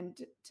 and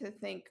to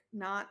think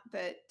not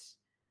that,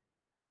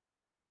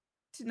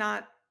 to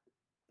not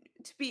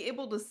to be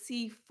able to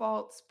see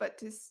faults,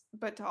 but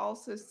but to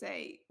also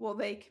say, well,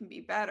 they can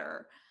be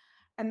better.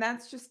 And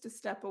that's just a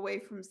step away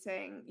from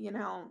saying,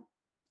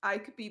 I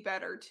could be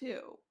better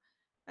too.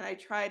 And I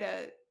try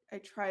to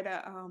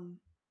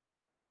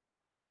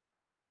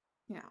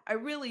yeah, I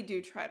really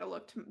do try to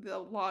look to the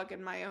log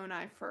in my own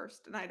eye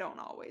first, and I don't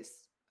always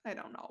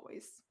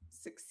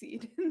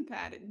succeed in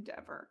that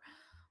endeavor.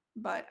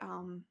 But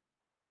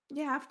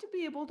you have to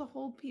be able to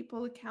hold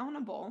people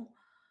accountable,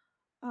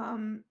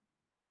 um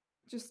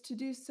just to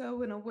do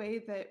so in a way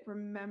that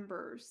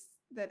remembers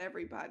that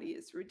everybody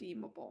is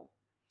redeemable,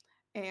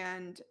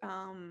 and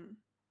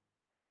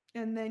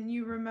and then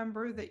you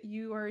remember that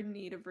you are in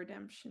need of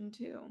redemption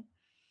too.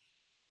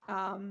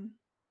 um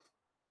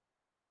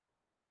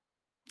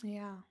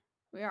yeah,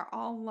 we are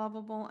all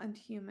lovable and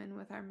human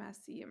with our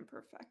messy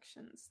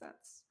imperfections.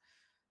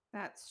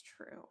 That's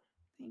true.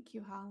 Thank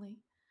you, Holly.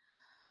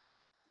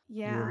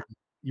 you're Yeah.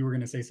 you were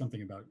going to say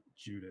something about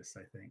Judas,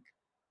 I think.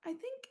 I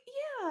think,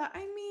 yeah,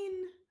 I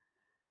mean,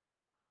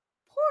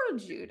 poor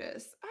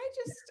Judas. I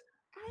just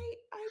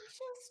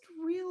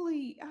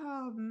really,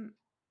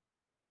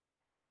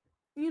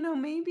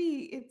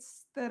 maybe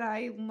it's that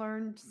I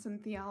learned some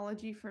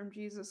theology from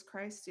Jesus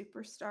Christ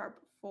Superstar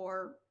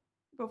before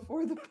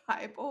the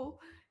Bible,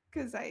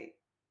 because I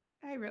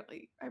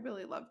really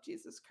love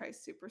Jesus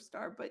Christ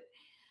Superstar, but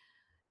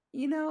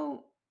you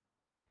know,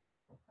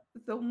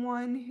 the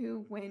one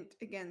who went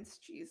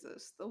against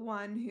Jesus, the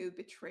one who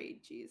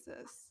betrayed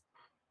Jesus,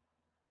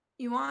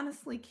 you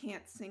honestly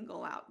can't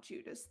single out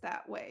Judas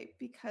that way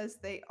because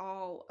they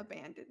all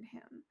abandoned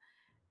him.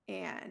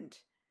 And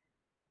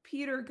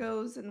Peter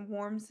goes and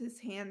warms his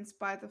hands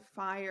by the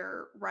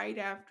fire right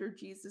after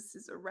Jesus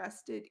is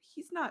arrested.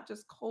 He's not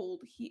just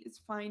cold, he is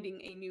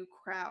finding a new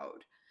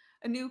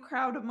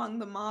crowd among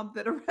the mob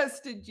that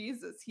arrested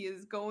Jesus. He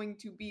is going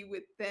to be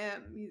with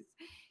them.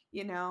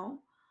 You know,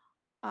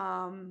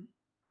 um,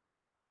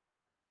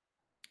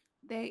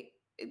 they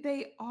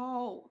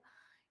all,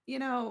 you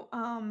know,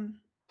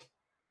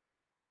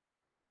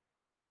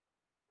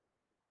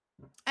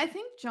 I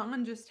think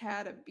John just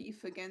had a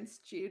beef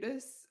against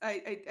Judas.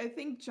 I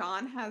think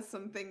John has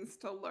some things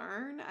to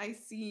learn. I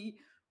see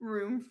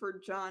room for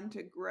John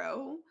to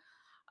grow,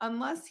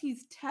 unless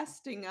he's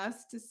testing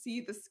us to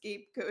see the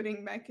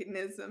scapegoating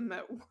mechanism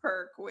at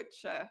work,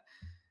 which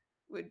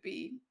would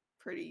be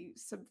pretty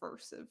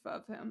subversive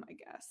of him, I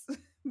guess.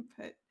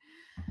 But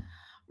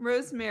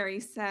Rosemary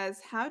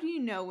says, how do you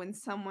know when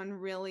someone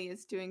really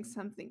is doing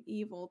something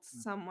evil to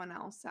someone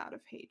else out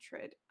of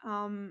hatred?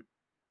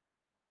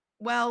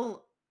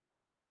 Well,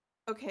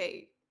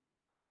 okay,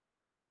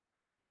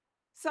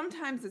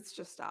 sometimes it's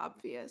just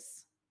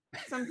obvious.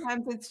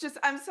 Sometimes it's just,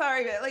 I'm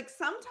sorry, but like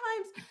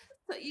sometimes,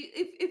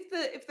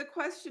 if the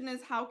question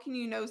is how can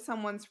you know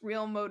someone's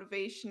real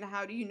motivation,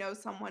 how do you know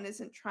someone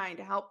isn't trying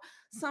to help?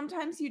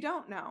 Sometimes you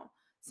don't know.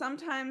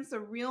 Sometimes a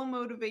real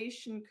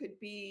motivation could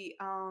be,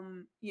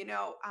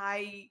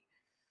 I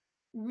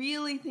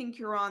really think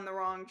you're on the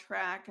wrong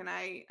track, and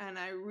I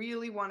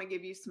really want to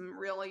give you some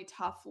really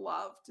tough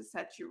love to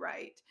set you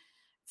right.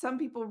 Some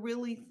people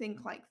really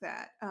think like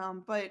that,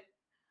 but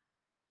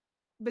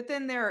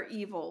then there are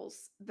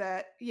evils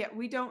that, yeah,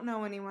 we don't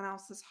know anyone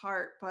else's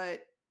heart,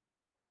 but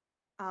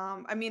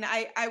I mean,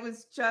 I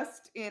was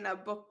just in a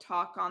book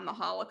talk on the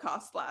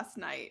Holocaust last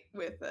night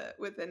with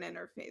an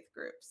interfaith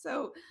group.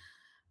 So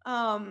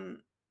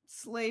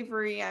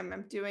slavery,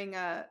 I'm doing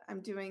an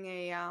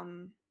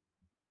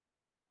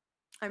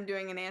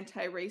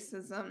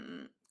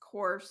anti-racism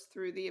course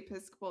through the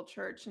Episcopal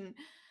Church, and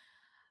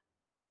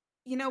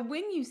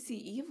when you see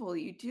evil,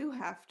 you do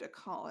have to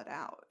call it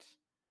out.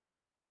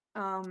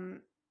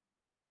 Um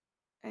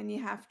and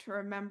you have to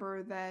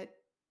remember that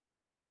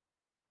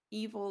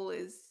evil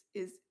is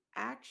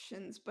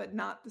actions but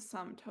not the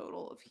sum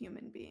total of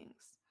human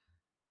beings.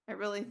 I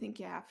really think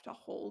you have to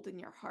hold in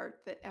your heart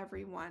that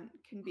everyone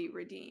can be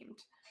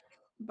redeemed,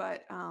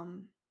 but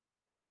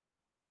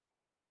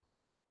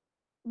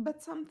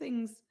some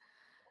things,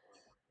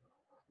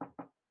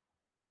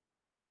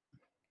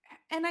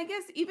 and I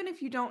guess even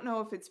if you don't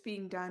know if it's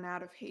being done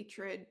out of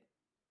hatred,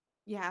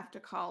 you have to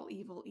call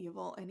evil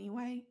evil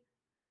anyway.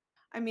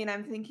 I mean,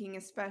 I'm thinking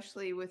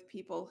especially with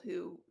people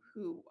who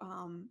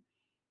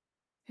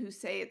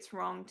say it's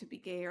wrong to be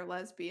gay or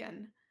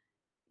lesbian.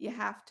 You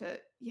have to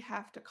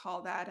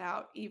call that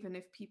out, even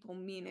if people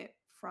mean it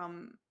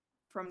from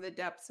the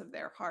depths of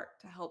their heart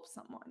to help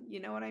someone. You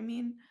know what I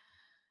mean?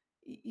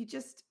 You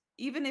just,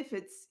 even if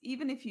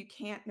you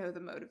can't know the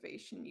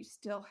motivation, you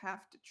still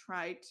have to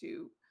try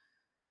to,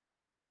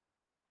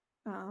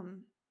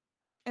 um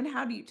and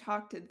how do you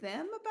talk to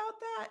them about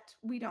that?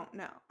 We don't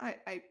know.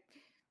 I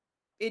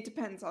It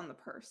depends on the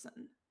person.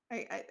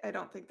 I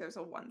don't think there's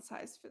a one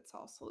size fits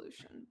all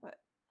solution, but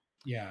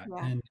Yeah,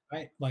 yeah. and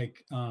I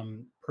like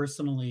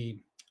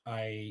personally,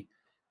 I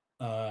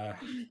uh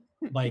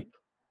like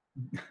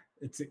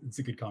it's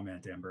a good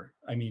comment, Amber.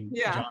 I mean,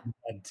 Yeah. John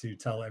had to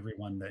tell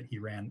everyone that he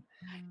ran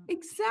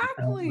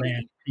Exactly.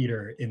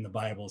 Peter in the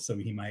Bible, so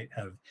he might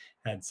have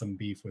had some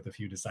beef with a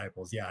few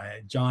disciples. Yeah,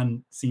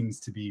 John seems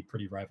to be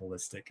pretty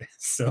rivalistic,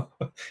 so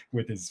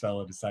with his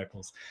fellow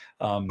disciples.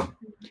 And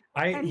he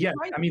Yeah,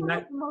 writes I mean some of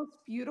that. the most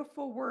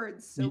beautiful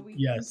words, so we can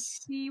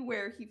Yes, see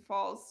where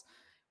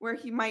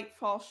he might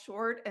fall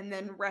short, and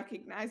then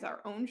recognize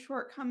our own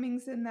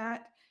shortcomings in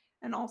that,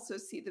 and also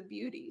see the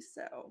beauty.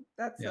 So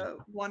that's yeah. a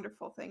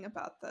wonderful thing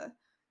about the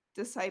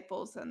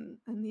disciples and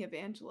the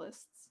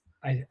evangelists.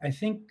 I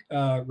think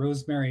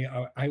Rosemary,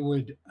 I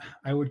would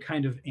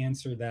kind of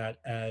answer that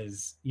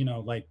as,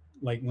 like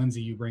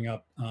Lindsay, you bring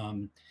up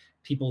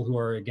people who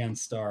are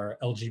against our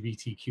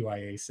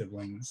LGBTQIA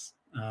siblings.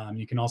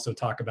 You can also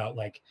talk about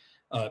like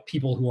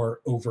people who are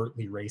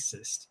overtly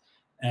racist,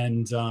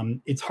 and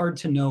it's hard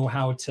to know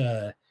how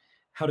to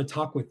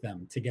talk with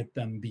them to get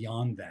them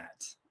beyond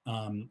that.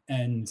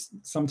 And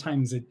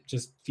sometimes it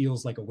just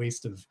feels like a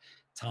waste of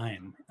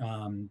time.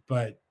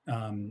 But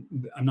I'm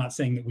not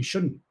saying that we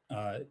shouldn't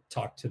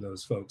talk to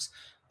those folks.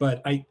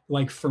 But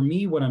for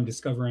me, what I'm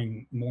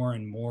discovering more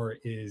and more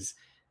is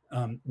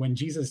when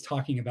Jesus is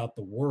talking about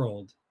the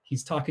world,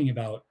 he's talking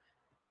about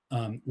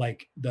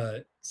like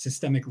the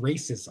systemic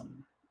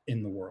racism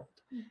in the world.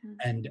 Mm-hmm.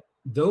 And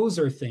those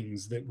are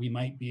things that we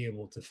might be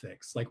able to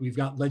fix. Like we've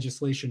got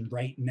legislation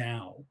right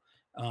now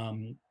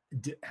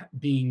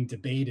being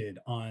debated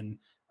on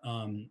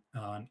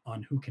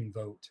who can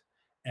vote,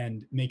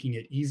 and making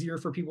it easier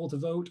for people to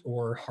vote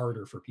or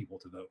harder for people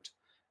to vote,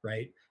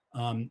 right?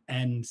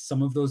 And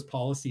some of those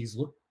policies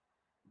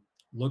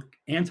look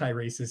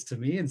anti-racist to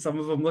me, and some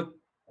of them look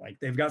like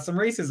they've got some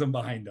racism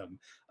behind them.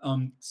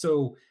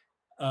 So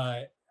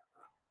I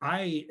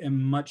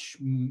am much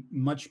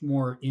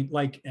more in,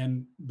 like,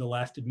 and the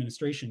last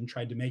administration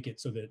tried to make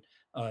it so that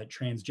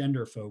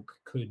transgender folk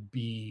could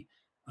be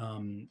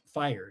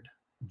fired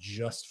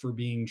just for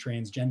being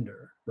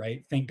transgender,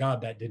 right? Thank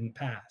God that didn't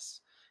pass.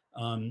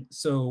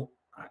 So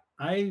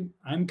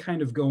I'm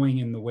kind of going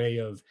in the way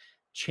of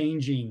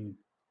changing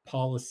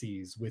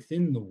policies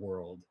within the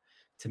world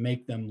to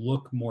make them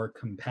look more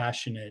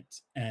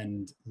compassionate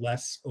and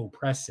less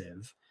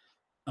oppressive.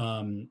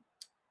 And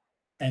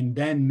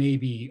then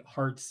maybe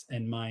hearts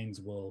and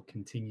minds will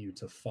continue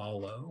to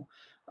follow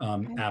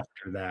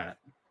after that.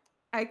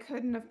 I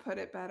couldn't have put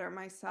it better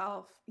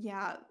myself.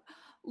 Yeah.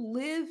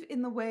 Live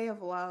in the way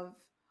of love.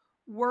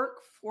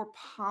 Work for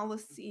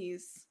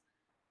policies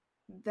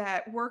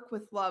that work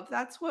with love.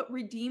 That's what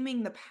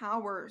redeeming the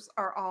powers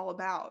are all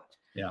about.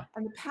 Yeah.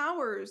 And the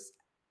powers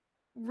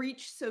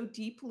reach so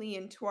deeply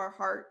into our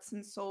hearts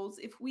and souls.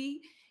 If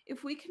we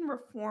can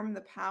reform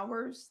the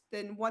powers,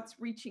 then what's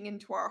reaching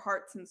into our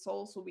hearts and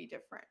souls will be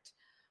different.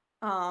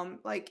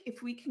 Like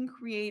if we can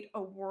create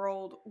a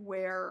world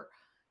where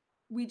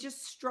we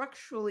just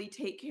structurally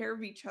take care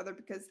of each other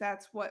because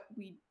that's what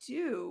we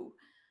do,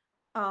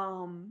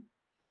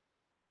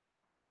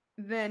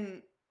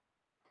 then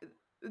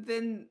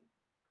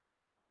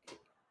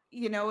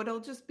you know, it'll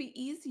just be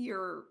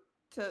easier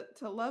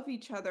to love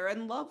each other,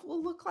 and love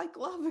will look like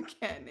love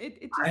again.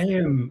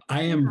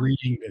 I am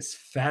reading this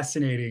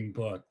fascinating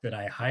book that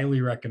I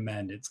highly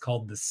recommend. It's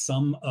called The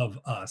Sum of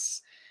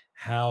Us: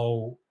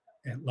 How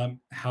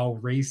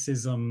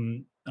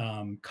Racism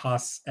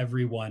Costs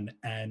Everyone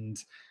and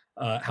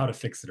How to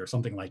Fix It, or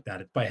something like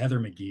that. It's by Heather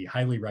McGhee.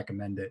 Highly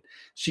recommend it.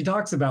 She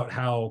talks about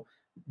how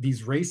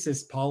these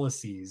racist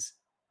policies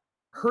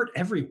hurt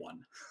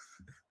everyone.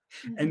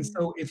 Mm-hmm. And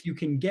so if you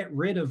can get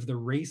rid of the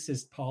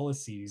racist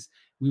policies,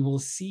 we will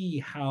see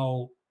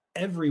how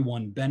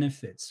everyone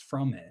benefits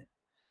from it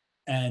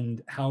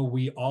and how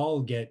we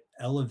all get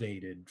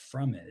elevated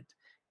from it.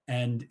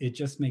 And it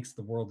just makes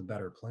the world a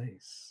better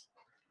place.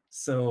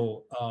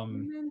 So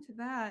into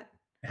that.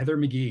 Heather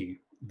McGhee,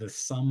 The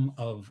Sum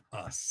of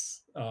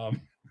Us.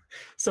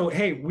 So,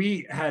 hey,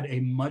 we had a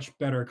much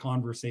better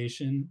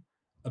conversation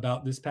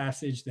about this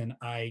passage than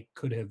I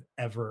could have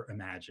ever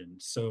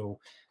imagined. So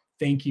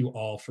thank you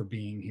all for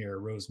being here,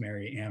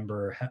 Rosemary,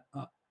 Amber,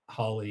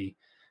 Holly,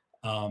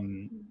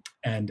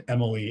 and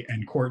Emily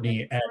and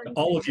Courtney, and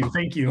all of you.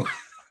 Thank you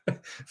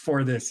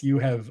for this. You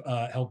have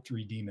helped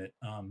redeem it.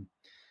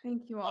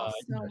 Thank you all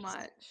so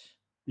much.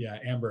 Yeah,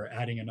 Amber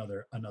adding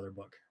another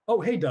book.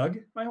 Oh, hey, Doug,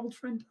 my old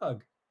friend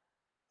Doug.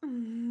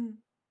 Mm-hmm.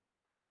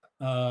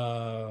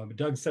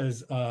 Doug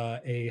says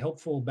a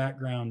helpful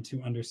background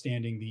to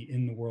understanding the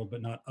in the world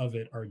but not of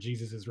it are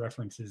Jesus's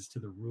references to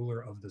the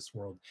ruler of this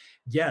world.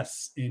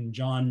 Yes, in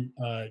John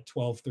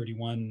 12,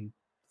 31,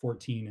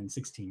 14, and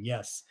 16.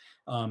 Yes,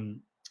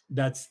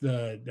 that's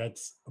a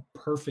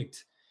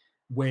perfect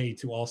way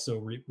to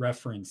also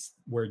reference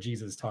where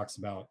Jesus talks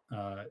about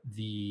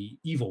the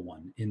evil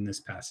one in this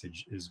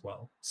passage as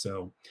well.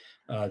 So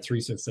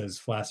Teresa says,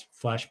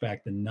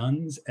 flashback the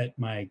nuns at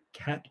my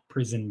cat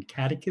prison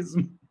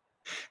catechism.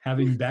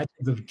 Having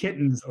batches of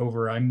kittens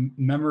over, I'm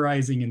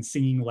memorizing and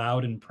singing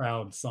loud and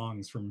proud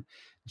songs from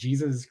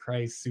Jesus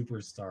Christ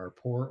Superstar,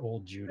 Poor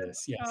Old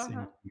Judas. Yes,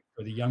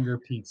 for the younger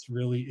peeps,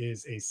 really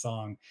is a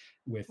song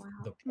with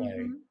the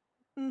play.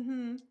 Mm-hmm.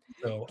 Mm-hmm.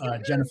 So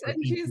Jennifer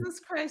and Jesus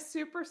Christ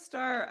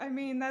Superstar. I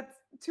mean, that's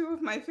two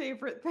of my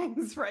favorite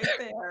things right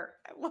there.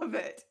 I love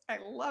it. I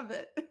love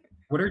it.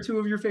 What are two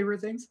of your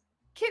favorite things?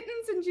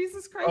 Kittens and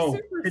Jesus Christ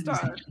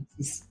Superstar.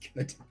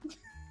 Good.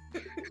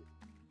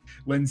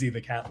 Lindsay, the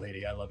cat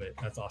lady. I love it.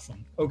 That's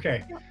awesome.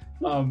 Okay.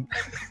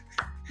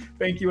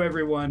 Thank you,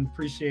 everyone.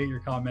 Appreciate your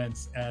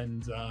comments.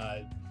 And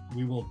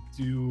we will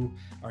do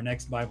our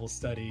next Bible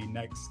study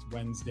next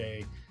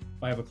Wednesday,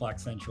 5 o'clock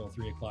Central,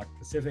 3 o'clock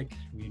Pacific.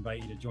 We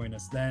invite you to join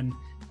us then.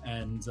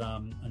 And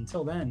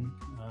until then,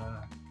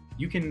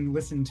 you can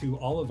listen to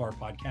all of our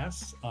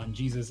podcasts on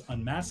Jesus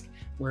Unmasked,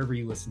 wherever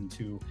you listen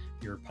to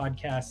your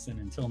podcasts. And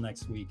until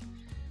next week,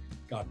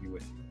 God be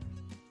with you.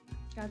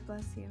 God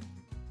bless you.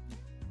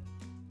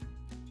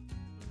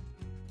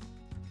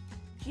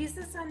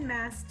 Jesus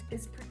Unmasked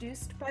is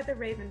produced by the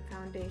Raven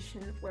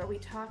Foundation, where we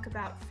talk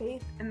about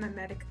faith and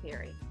mimetic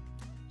theory.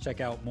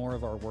 Check out more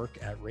of our work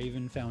at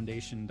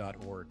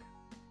ravenfoundation.org.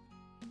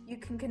 You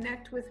can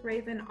connect with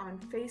Raven on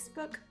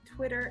Facebook,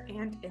 Twitter,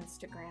 and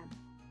Instagram.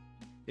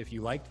 if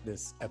you liked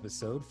this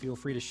episode, feel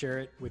free to share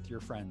it with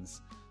your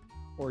friends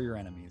or your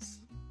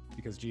enemies,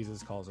 because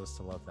Jesus calls us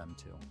to love them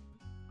too.